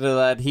say something to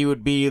that, he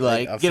would be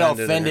get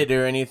offended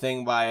or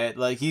anything by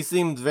it. He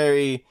seems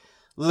very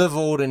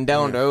leveled and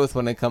down to earth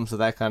when it comes to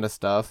that kind of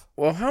stuff.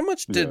 Well, how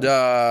much did,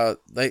 all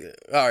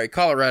right,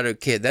 Colorado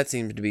Kid, that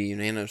seems to be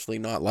unanimously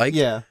not liked.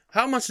 Yeah.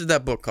 How much did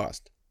that book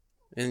cost?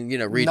 In,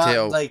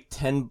 retail? Not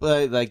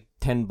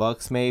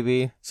 $10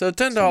 maybe. So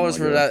 $10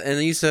 for that,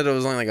 and you said it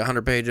was only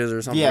 100 pages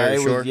or something. Yeah,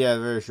 very short.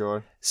 Very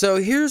short. So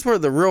here's where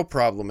the real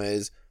problem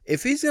is.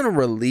 If he's going to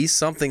release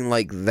something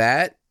like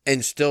that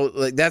and still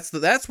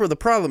that's where the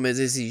problem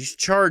is he's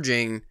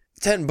charging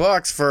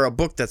 $10 for a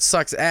book that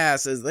sucks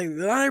ass. Is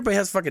not everybody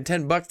has fucking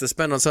 $10 to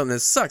spend on something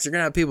that sucks. You're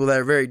going to have people that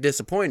are very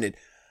disappointed.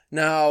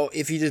 Now,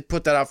 if you just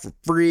put that out for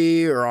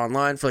free or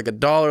online for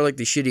 $1 like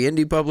these shitty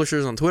indie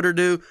publishers on Twitter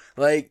do,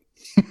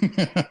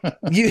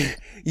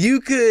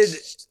 you could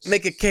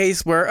make a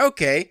case where,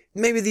 okay,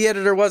 maybe the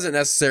editor wasn't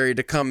necessary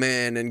to come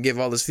in and give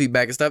all this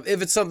feedback and stuff.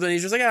 If it's something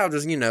he's just I'll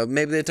just,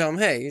 maybe they tell him,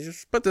 hey, you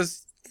just put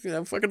this,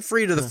 fucking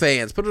free to the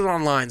fans, put it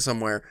online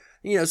somewhere,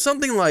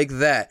 something like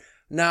that.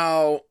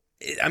 Now,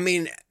 I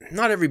mean,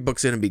 not every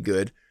book's going to be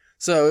good.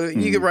 So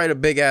you could write a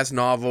big ass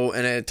novel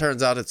and it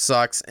turns out it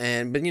sucks.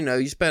 But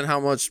you spend how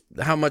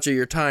much of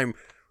your time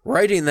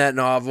writing that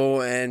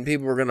novel and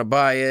people are going to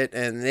buy it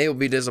and they will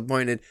be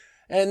disappointed.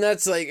 And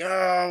that's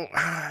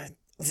I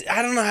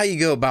don't know how you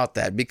go about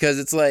that, because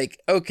it's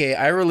okay,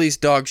 I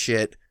released dog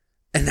shit,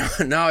 and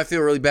now I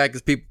feel really bad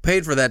because people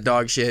paid for that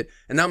dog shit,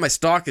 and now my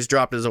stock has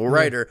dropped as a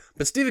writer.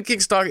 But Stephen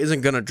King's stock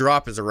isn't going to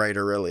drop as a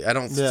writer, really. I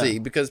don't see,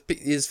 because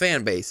his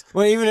fan base.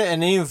 Well,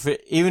 even if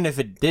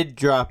it did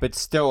drop,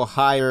 it's still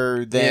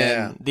higher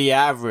than the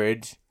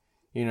average,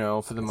 for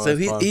the most part.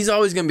 So he's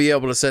always going to be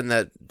able to sell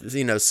that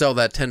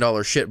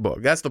 $10 shit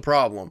book. That's the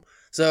problem.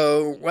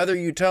 So whether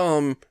you tell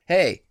him,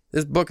 hey,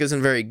 this book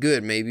isn't very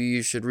good, maybe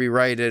you should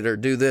rewrite it or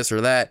do this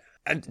or that,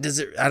 I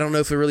don't know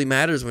if it really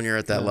matters when you're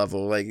at that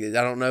level. Like, I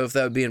don't know if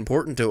that would be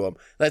important to him.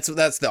 That's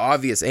the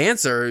obvious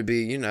answer. It'd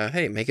be,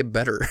 hey, make it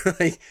better.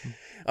 Like,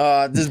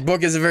 this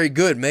book isn't very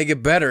good. Make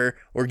it better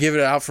or give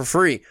it out for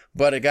free.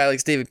 But a guy like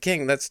Stephen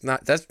King, that's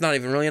not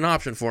even really an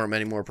option for him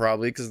anymore,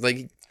 probably, because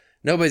like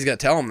nobody's gonna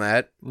tell him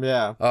that.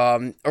 Yeah.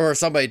 Or if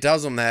somebody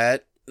tells him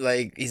that,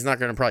 like, he's not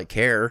gonna probably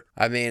care.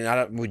 I mean,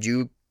 would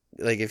you?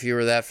 Like, if you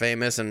were that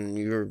famous and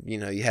you were,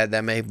 you had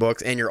that many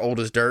books and you're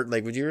old as dirt,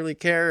 like, would you really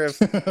care if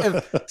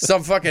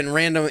some fucking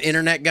random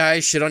internet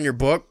guy shit on your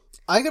book?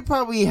 I could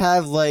probably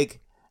have, like,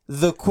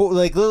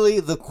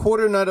 literally the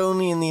quarter, not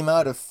only in the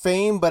amount of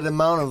fame, but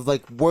amount of,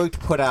 like, work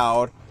put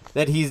out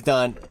that he's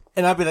done.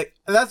 And I'd be like,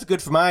 that's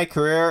good for my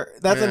career.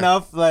 That's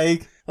enough,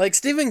 like... Like,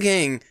 Stephen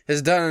King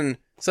has done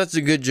such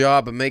a good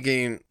job of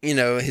making,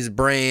 his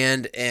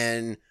brand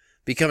and...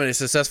 becoming a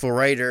successful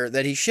writer,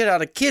 that he shit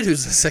out a kid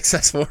who's a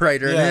successful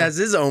writer and has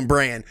his own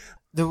brand.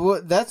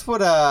 That's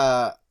what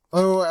I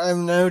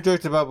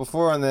joked about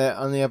before on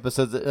the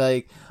episodes.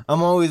 Like,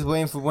 I'm always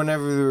waiting for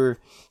whenever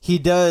he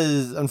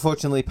does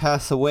unfortunately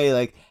pass away.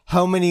 Like,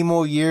 how many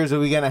more years are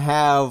we gonna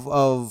have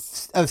of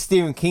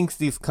Stephen King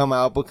stuff come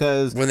out?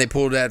 Because when they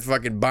pulled that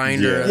fucking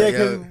binder,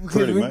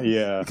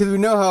 because we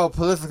know how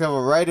prolific of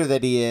a writer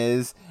that he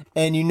is.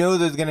 And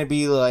there's going to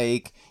be,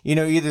 like,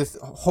 either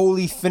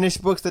wholly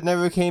finished books that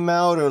never came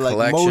out or,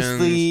 like,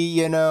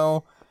 mostly, And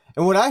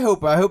what I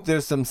hope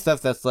there's some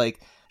stuff that's,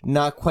 like,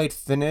 not quite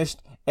finished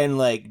and,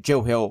 like,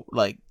 Joe Hill,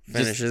 like,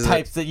 finishes just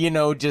types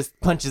it, just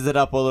punches it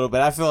up a little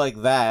bit. I feel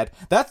like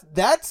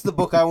that's the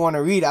book I want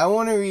to read. I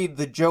want to read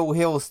the Joe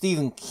Hill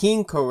Stephen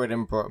King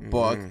co-written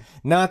book,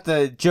 not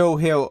the Joe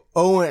Hill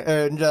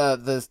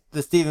the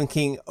Stephen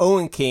King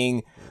Owen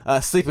King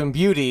Sleeping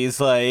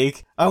Beauties.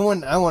 Like, I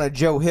want a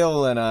Joe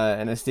Hill and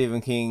a Stephen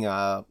King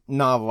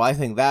novel. I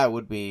think that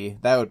would be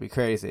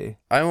crazy.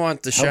 I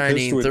want The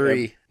Shining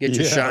 3. Get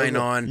your shine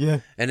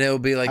on, and it'll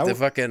be like the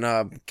fucking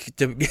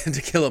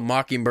To Kill a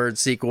Mockingbird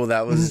sequel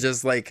that was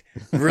just like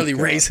really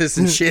racist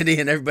and shitty,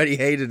 and everybody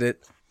hated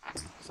it.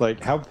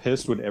 Like, how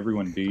pissed would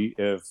everyone be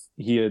if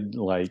he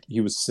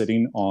was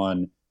sitting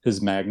on his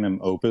magnum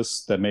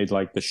opus that made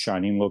like The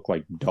Shining look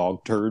like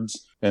dog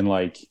turds, and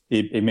like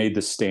it made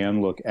The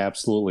Stand look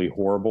absolutely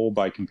horrible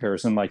by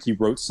comparison. Like, he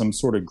wrote some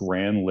sort of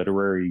grand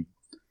literary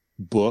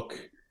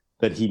book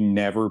that he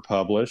never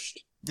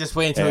published. Just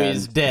wait until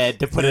he's dead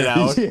to put it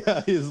out.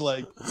 Yeah, he's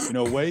like,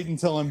 wait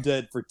until I'm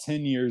dead for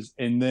 10 years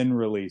and then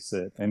release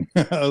it. And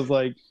I was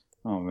like,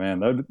 oh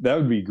man, that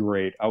would be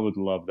great. I would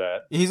love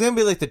that. He's gonna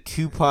be like the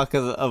Tupac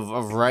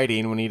of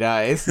writing when he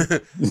dies.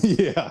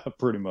 Yeah,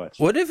 pretty much.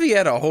 What if he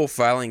had a whole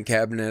filing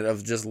cabinet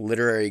of just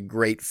literary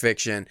great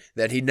fiction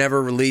that he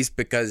never released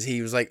because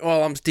he was like,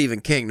 oh, I'm Stephen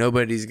King,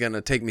 nobody's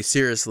gonna take me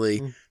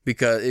seriously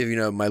because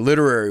of my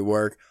literary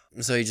work.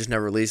 So he just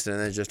never released it,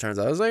 and then it just turns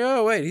out I was like,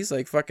 oh wait, he's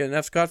like fucking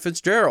F. Scott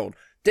Fitzgerald.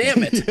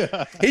 Damn it!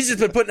 Yeah. He's just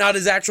been putting out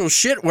his actual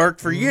shit work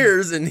for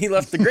years, and he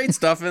left the great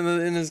stuff in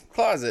his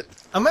closet.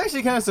 I'm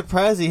actually kind of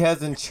surprised he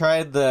hasn't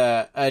tried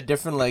a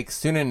different like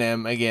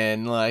pseudonym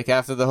again, like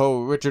after the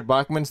whole Richard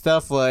Bachman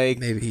stuff. Like,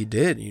 maybe he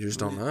did. You just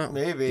don't know.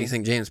 Maybe. Do you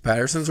think James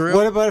Patterson's real?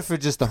 What about it for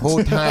just the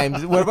whole time?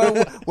 what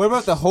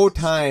about the whole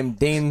time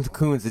Dane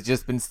Coons has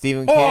just been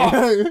Stephen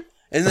King?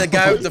 And the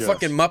guy with the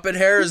fucking Muppet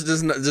hair is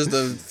just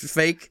a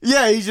fake?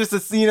 Yeah, he's just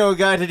a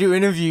guy to do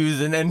interviews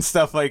and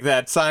stuff like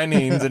that,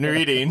 signings and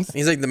readings.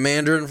 He's like the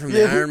Mandarin from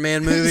the Iron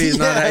Man movie. He's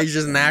he's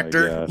just an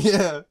actor.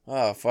 Yeah.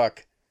 Oh,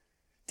 fuck.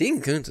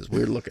 Dean Koontz is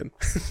weird looking.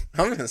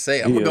 I'm gonna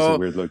say, he is a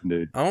weird looking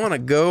dude. I want to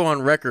go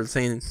on record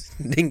saying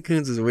Dean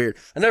Koontz is weird.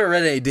 I never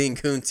read any Dean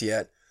Koontz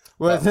yet.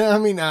 Well, I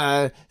mean,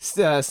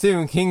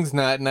 Stephen King's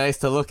not nice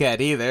to look at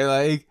either.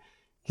 Like,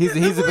 he's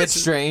a bit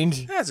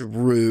strange. That's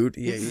rude.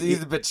 Yeah,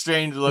 he's a bit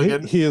strange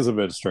looking. He is a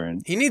bit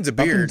strange. He needs a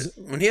beard.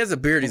 When he has a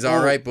beard, he's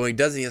all right, but when he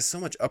doesn't, he has so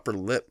much upper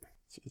lip.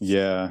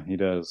 Yeah, he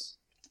does.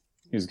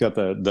 He's got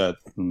that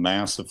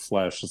massive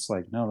flesh. It's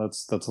like, no,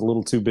 that's a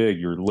little too big.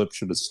 Your lip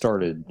should have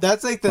started.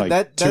 That's like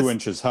that's 2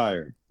 inches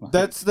higher.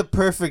 That's the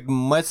perfect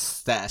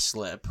mustache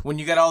lip. When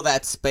you got all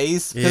that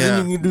space, because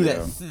then you can do that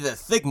the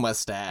thick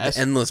mustache,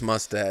 the endless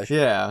mustache.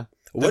 Yeah.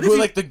 What if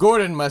like the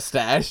Gordon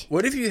mustache?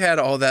 What if you had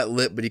all that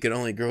lip, but you could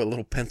only grow a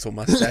little pencil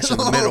mustache in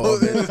the middle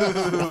of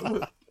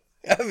it?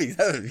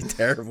 That would be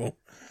terrible.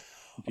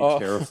 It'd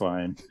be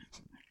terrifying.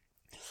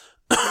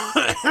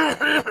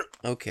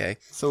 Okay.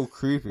 So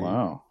creepy.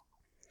 Wow.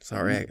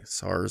 Sorry,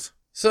 SARS.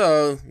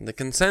 So, the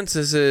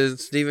consensus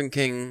is Stephen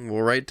King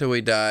will write till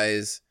he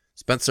dies.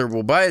 Spencer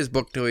will buy his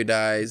book till he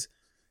dies.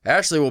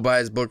 Ashley will buy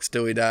his books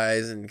till he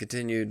dies and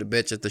continue to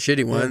bitch at the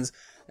shitty ones.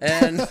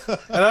 And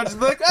I'll just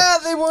be like,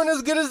 they weren't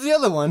as good as the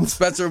other ones.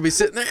 Spencer will be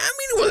sitting there, I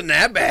mean, it wasn't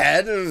that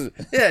bad.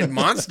 It had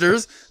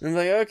monsters. And I'm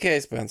like, okay,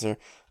 Spencer.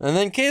 And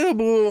then Caleb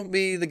will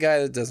be the guy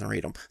that doesn't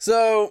read them.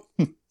 So,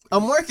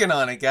 I'm working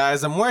on it,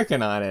 guys. I'm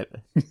working on it.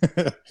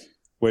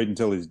 Wait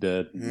until he's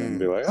dead and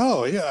be like,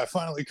 oh, yeah, I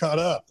finally caught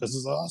up. This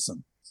is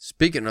awesome.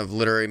 Speaking of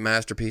literary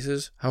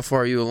masterpieces, how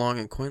far are you along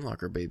in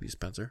Coinlocker Baby,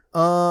 Spencer?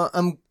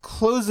 I'm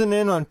closing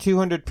in on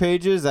 200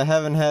 pages. I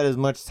haven't had as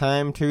much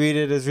time to read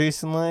it as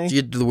recently. Did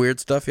you get to the weird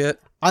stuff yet?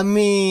 I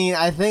mean,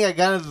 I think I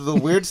got into the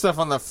weird stuff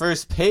on the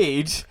first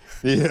page.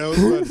 Yeah, I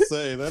was about to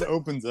say, that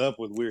opens up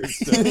with weird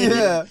stuff.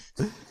 Yeah.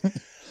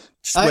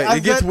 Just wait,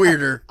 it gets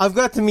weirder. I've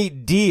got to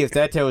meet D, if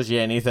that tells you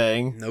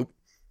anything. Nope.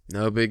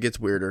 No, but it gets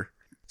weirder.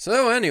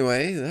 So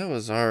anyway, that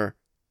was our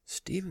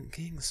Stephen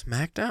King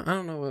Smackdown. I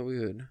don't know what we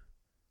would...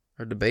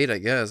 Or debate, I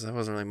guess. That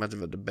wasn't really much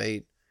of a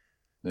debate.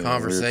 Yeah,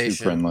 Conversation. we were too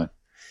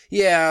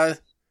friendly.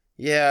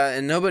 Yeah,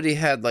 and nobody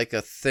had like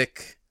a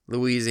thick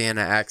Louisiana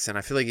accent.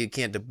 I feel like you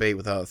can't debate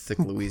without a thick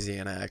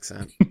Louisiana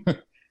accent.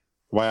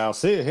 Well,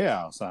 see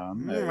here,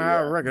 son. I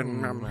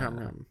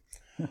reckon.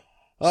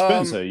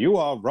 Spencer, you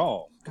are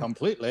wrong.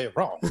 Completely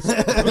wrong.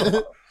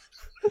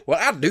 Well,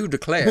 I do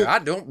declare, I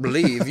don't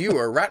believe you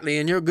are rightly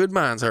in your good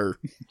mind, sir.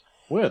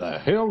 Where the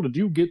hell did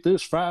you get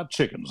this fried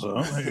chicken,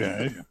 son?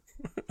 Yeah.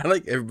 I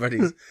like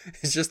everybody's.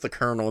 It's just the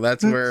Colonel.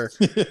 That's where.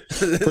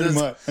 Pretty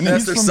much. And that's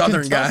he's their from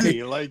southern Kentucky.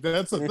 guy. Like,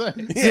 that's the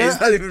thing. Yeah, he's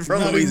not even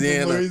from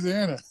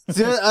Louisiana.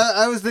 See,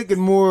 I was thinking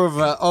more of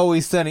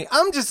Always Sunny.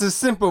 I'm just a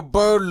simple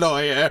bird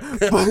lawyer.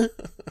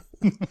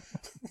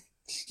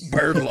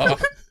 Bird law.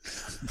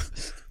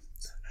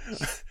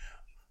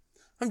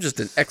 I'm just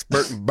an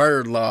expert in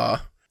bird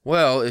law.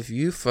 Well, if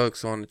you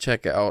folks want to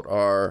check out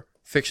our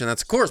fiction,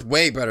 that's of course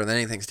way better than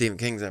anything Stephen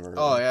King's ever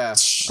written. Oh, yeah.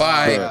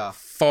 By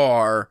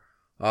far.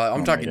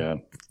 I'm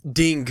talking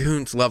Dean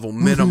Koontz level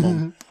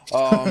minimum.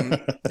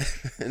 And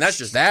that's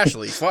just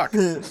Ashley. Fuck.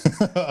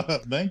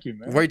 Thank you,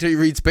 man. Wait till you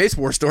read Space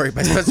War Story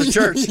by Spencer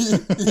Church.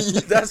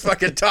 That's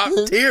fucking top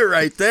tier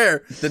right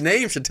there. The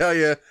name should tell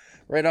you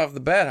right off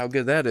the bat how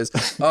good that is.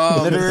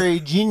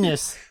 Literary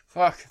genius.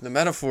 Fuck, the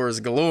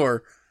metaphors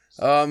galore.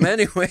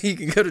 Anyway, you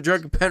can go to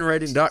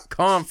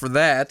drunkenpenwriting.com for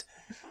that.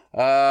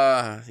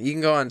 You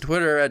can go on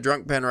Twitter at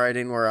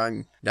drunkpenwriting, where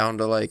I'm down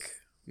to like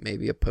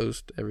maybe a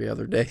post every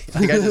other day.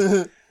 Like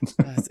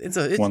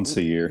it's once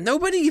a year.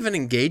 Nobody even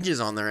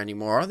engages on there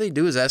anymore. All they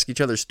do is ask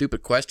each other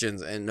stupid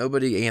questions, and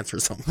nobody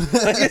answers them.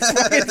 Like, it's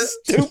fucking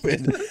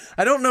stupid.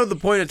 I don't know the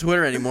point of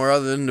Twitter anymore,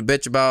 other than to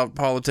bitch about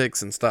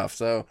politics and stuff.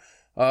 So,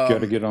 got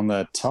to get on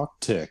that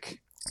talk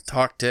tick.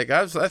 Talk tick.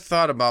 I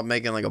thought about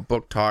making like a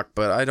book talk,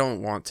 but I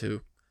don't want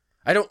to.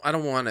 I don't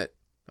want it.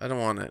 I don't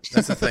want it.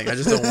 That's the thing. I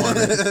just don't want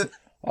it.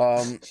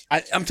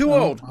 I'm too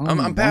old.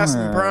 I'm past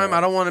the prime. I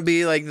don't want to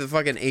be like the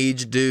fucking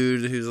age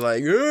dude who's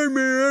like, hey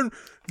man,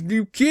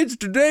 you kids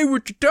today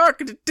with your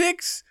talking to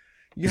ticks?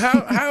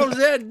 How's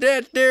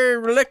that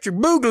there electric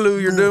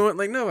boogaloo you're doing?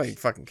 Like, nobody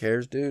fucking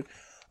cares, dude.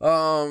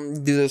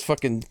 Do those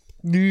fucking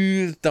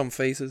dumb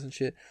faces and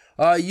shit.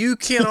 You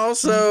can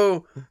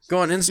also go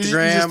on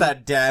Instagram. Just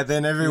that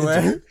dabbing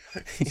everywhere.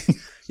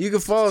 You can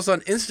follow us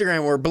on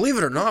Instagram, where, believe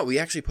it or not, we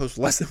actually post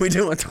less than we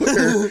do on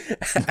Twitter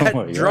at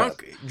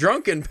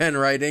Drunken Pen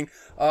Writing.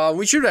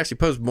 We should actually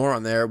post more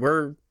on there.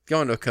 We're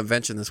going to a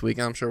convention this week,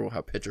 and I'm sure we'll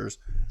have pictures.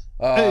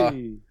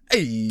 Hey.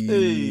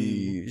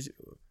 I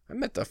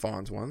met the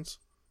Fonz once.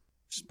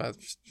 Just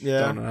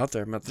throwing it out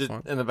there. I met the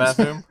Fonz. In the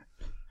bathroom?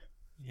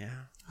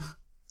 Yeah.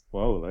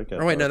 Whoa, that guy.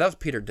 Oh, wait, no, that was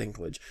Peter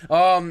Dinklage.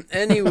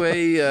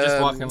 Anyway.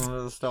 Just walking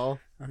under the stall?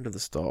 Under the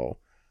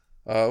stall.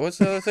 What's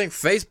the other thing?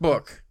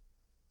 Facebook.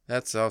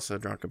 That's also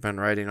Drunken Pen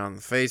Writing on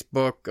the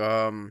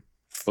Facebook.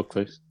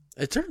 Bookface.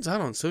 It turns out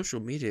on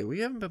social media, we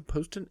haven't been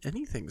posting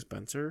anything,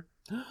 Spencer.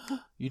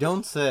 You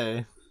don't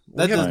say.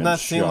 That does not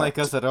seem like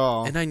us at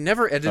all. And I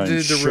never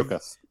edited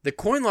the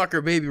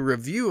Coinlocker Baby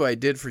review I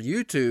did for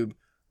YouTube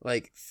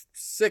like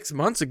 6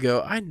 months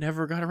ago. I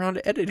never got around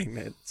to editing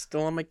it. It's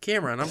still on my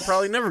camera, and I'm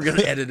probably never going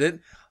to edit it.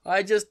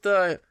 I just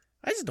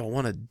don't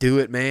want to do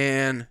it,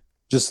 man.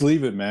 Just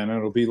leave it, man.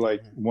 It'll be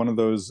like one of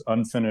those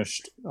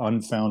unfinished,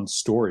 unfound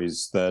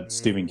stories that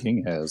Stephen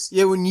King has.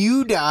 Yeah, when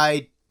you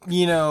die,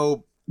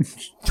 20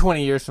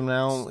 years from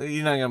now,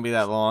 you're not going to be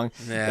that long.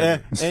 Yeah.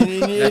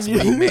 That's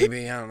me,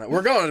 maybe. I don't know.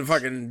 We're going to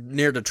fucking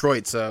near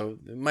Detroit, so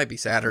it might be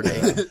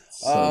Saturday.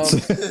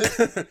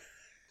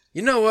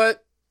 You know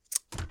what?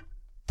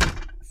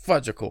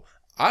 Fudgical.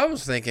 I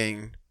was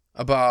thinking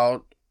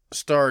about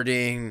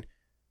starting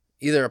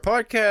either a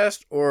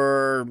podcast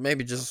or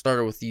maybe just start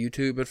it with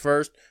YouTube at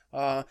first.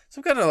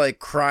 Some kind of like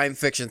crime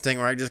fiction thing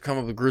where I just come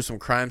up with gruesome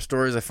crime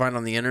stories I find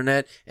on the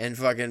internet and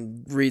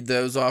fucking read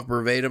those off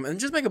verbatim and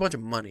just make a bunch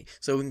of money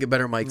so we can get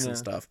better mics and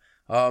stuff.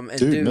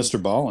 Dude,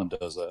 Mr. Ballin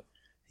does that.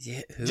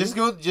 Yeah, Just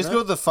go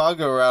the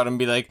Fago route and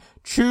be like,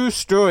 true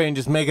story, and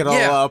just make it all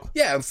up.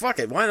 Yeah, fuck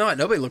it. Why not?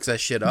 Nobody looks that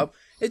shit up.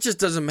 It just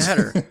doesn't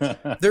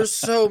matter. There's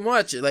so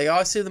much. Like,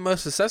 I see the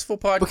most successful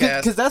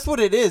podcast. Because that's what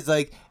it is.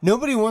 Like,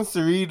 nobody wants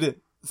to read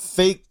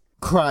fake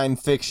crime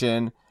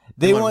fiction.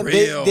 They want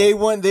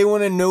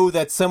to know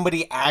that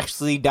somebody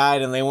actually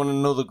died, and they want to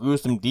know the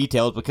gruesome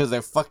details because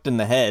they're fucked in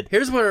the head.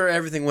 Here's where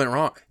everything went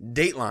wrong.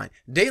 Dateline.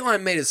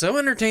 Dateline made it so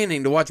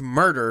entertaining to watch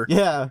murder.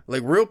 Yeah.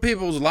 Like real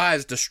people's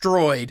lives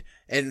destroyed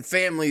and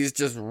families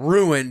just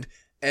ruined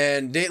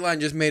And Dateline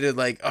just made it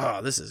like,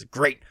 oh, this is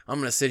great. I'm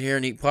going to sit here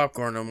and eat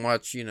popcorn and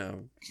watch,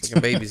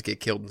 fucking babies get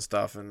killed and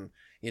stuff. And,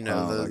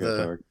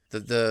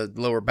 the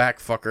lower back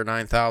fucker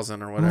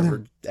 9000 or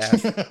whatever.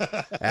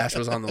 Ash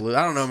was on the loop.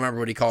 I don't remember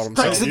what he called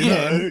himself.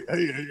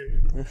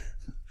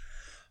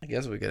 I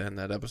guess we could end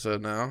that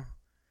episode now.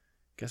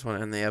 Guess want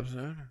to end the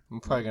episode? I'm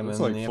probably going to end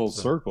the like full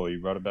episode. Circle.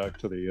 You brought it back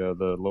to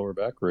the lower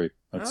back rape.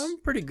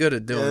 I'm pretty good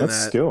at doing that. That's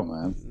skill,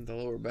 man. The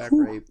lower back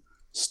rape.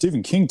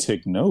 Stephen King,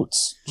 take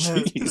notes.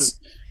 Jeez.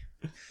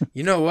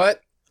 You know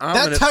what?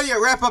 That's how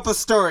you wrap up a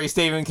story,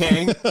 Stephen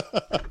King.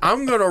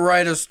 I'm going to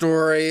write a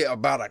story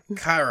about a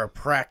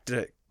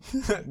chiropractic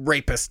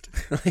rapist.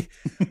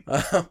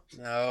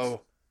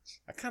 No.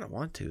 I kind of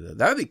want to, though.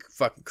 That would be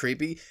fucking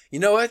creepy. You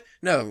know what?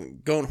 No,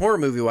 going horror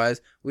movie-wise,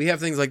 we have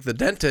things like The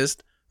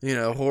Dentist.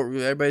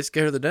 Everybody's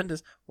scared of the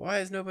dentist.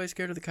 Why is nobody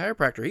scared of the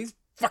chiropractor? He's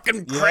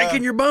fucking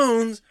cranking your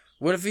bones.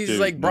 What if he's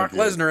like Brock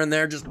Lesnar in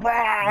there, just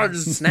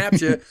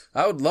snaps you?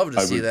 I would love to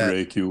see that. I would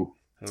break you.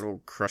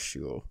 It'll crush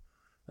you.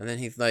 And then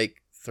he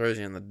throws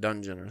you in the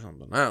dungeon or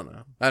something. I don't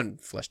know. I haven't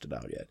fleshed it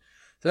out yet.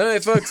 So anyway,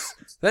 folks,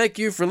 thank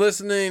you for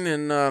listening.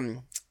 And are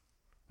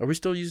we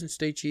still using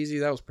Stay Cheesy?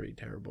 That was pretty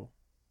terrible.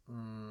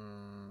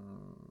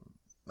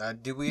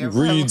 Do we ever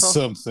read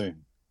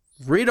something?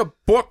 Read a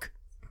book.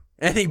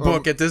 Any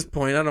book at this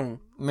point. I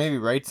don't... Maybe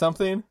write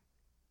something?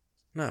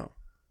 No.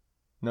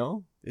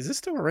 No? Is this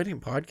still a writing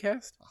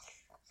podcast?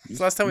 It's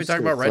the last time we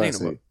talked about writing a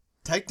book.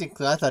 I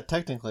thought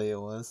technically it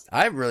was.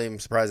 I really am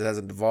surprised it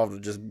hasn't evolved to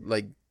just,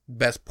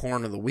 best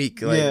porn of the week.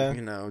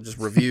 Just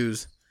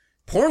reviews.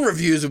 Porn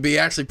reviews would be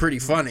actually pretty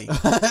funny.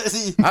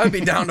 I would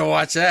be down to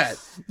watch that.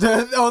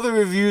 All the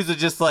reviews are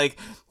just,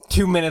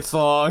 2 minutes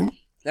long.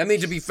 I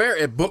mean, to be fair,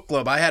 at book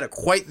club, I had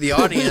quite the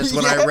audience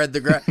when I read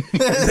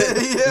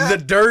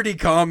the dirty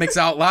comics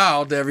out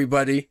loud to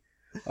everybody,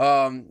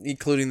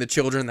 including the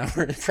children that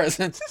were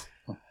present.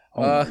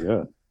 Oh my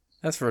God.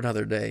 That's for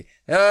another day.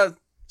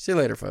 See you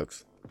later,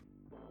 folks.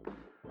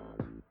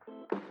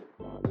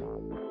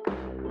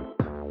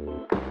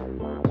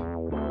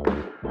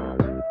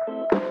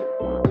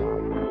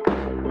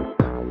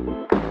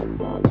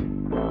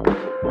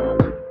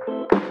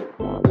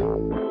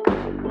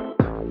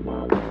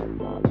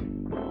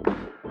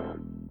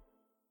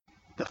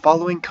 The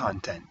following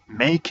content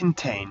may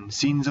contain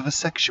scenes of a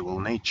sexual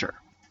nature.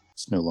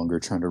 It's no longer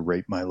trying to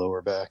rape my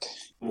lower back.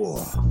 Rape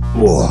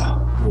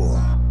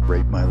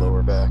my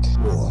lower back.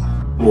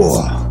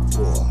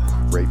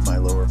 Rape my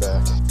lower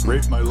back.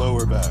 Rape my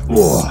lower back.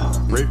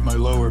 Rape my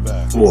lower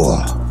back.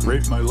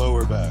 Rape my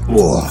lower back.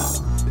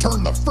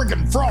 Turn the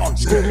friggin'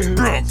 frogs! I'm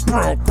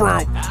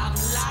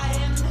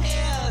lying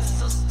here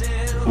so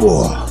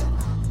still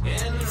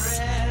in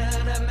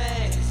red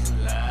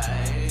amazing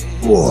light.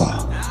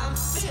 I'm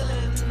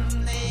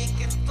feeling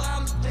naked,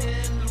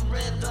 thumping the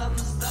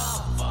rhythms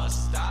of a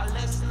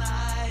starless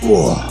night.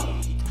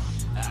 I'm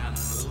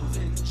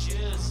moving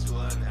just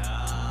one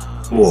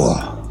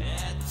arm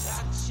and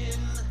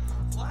touching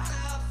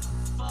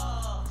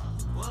waterfall.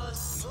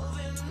 What's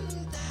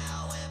moving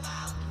down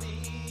without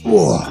me?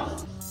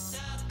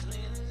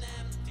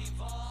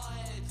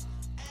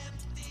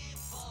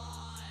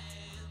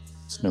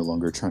 It's no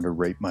longer trying to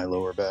rape my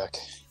lower back.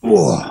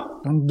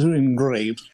 I'm doing great.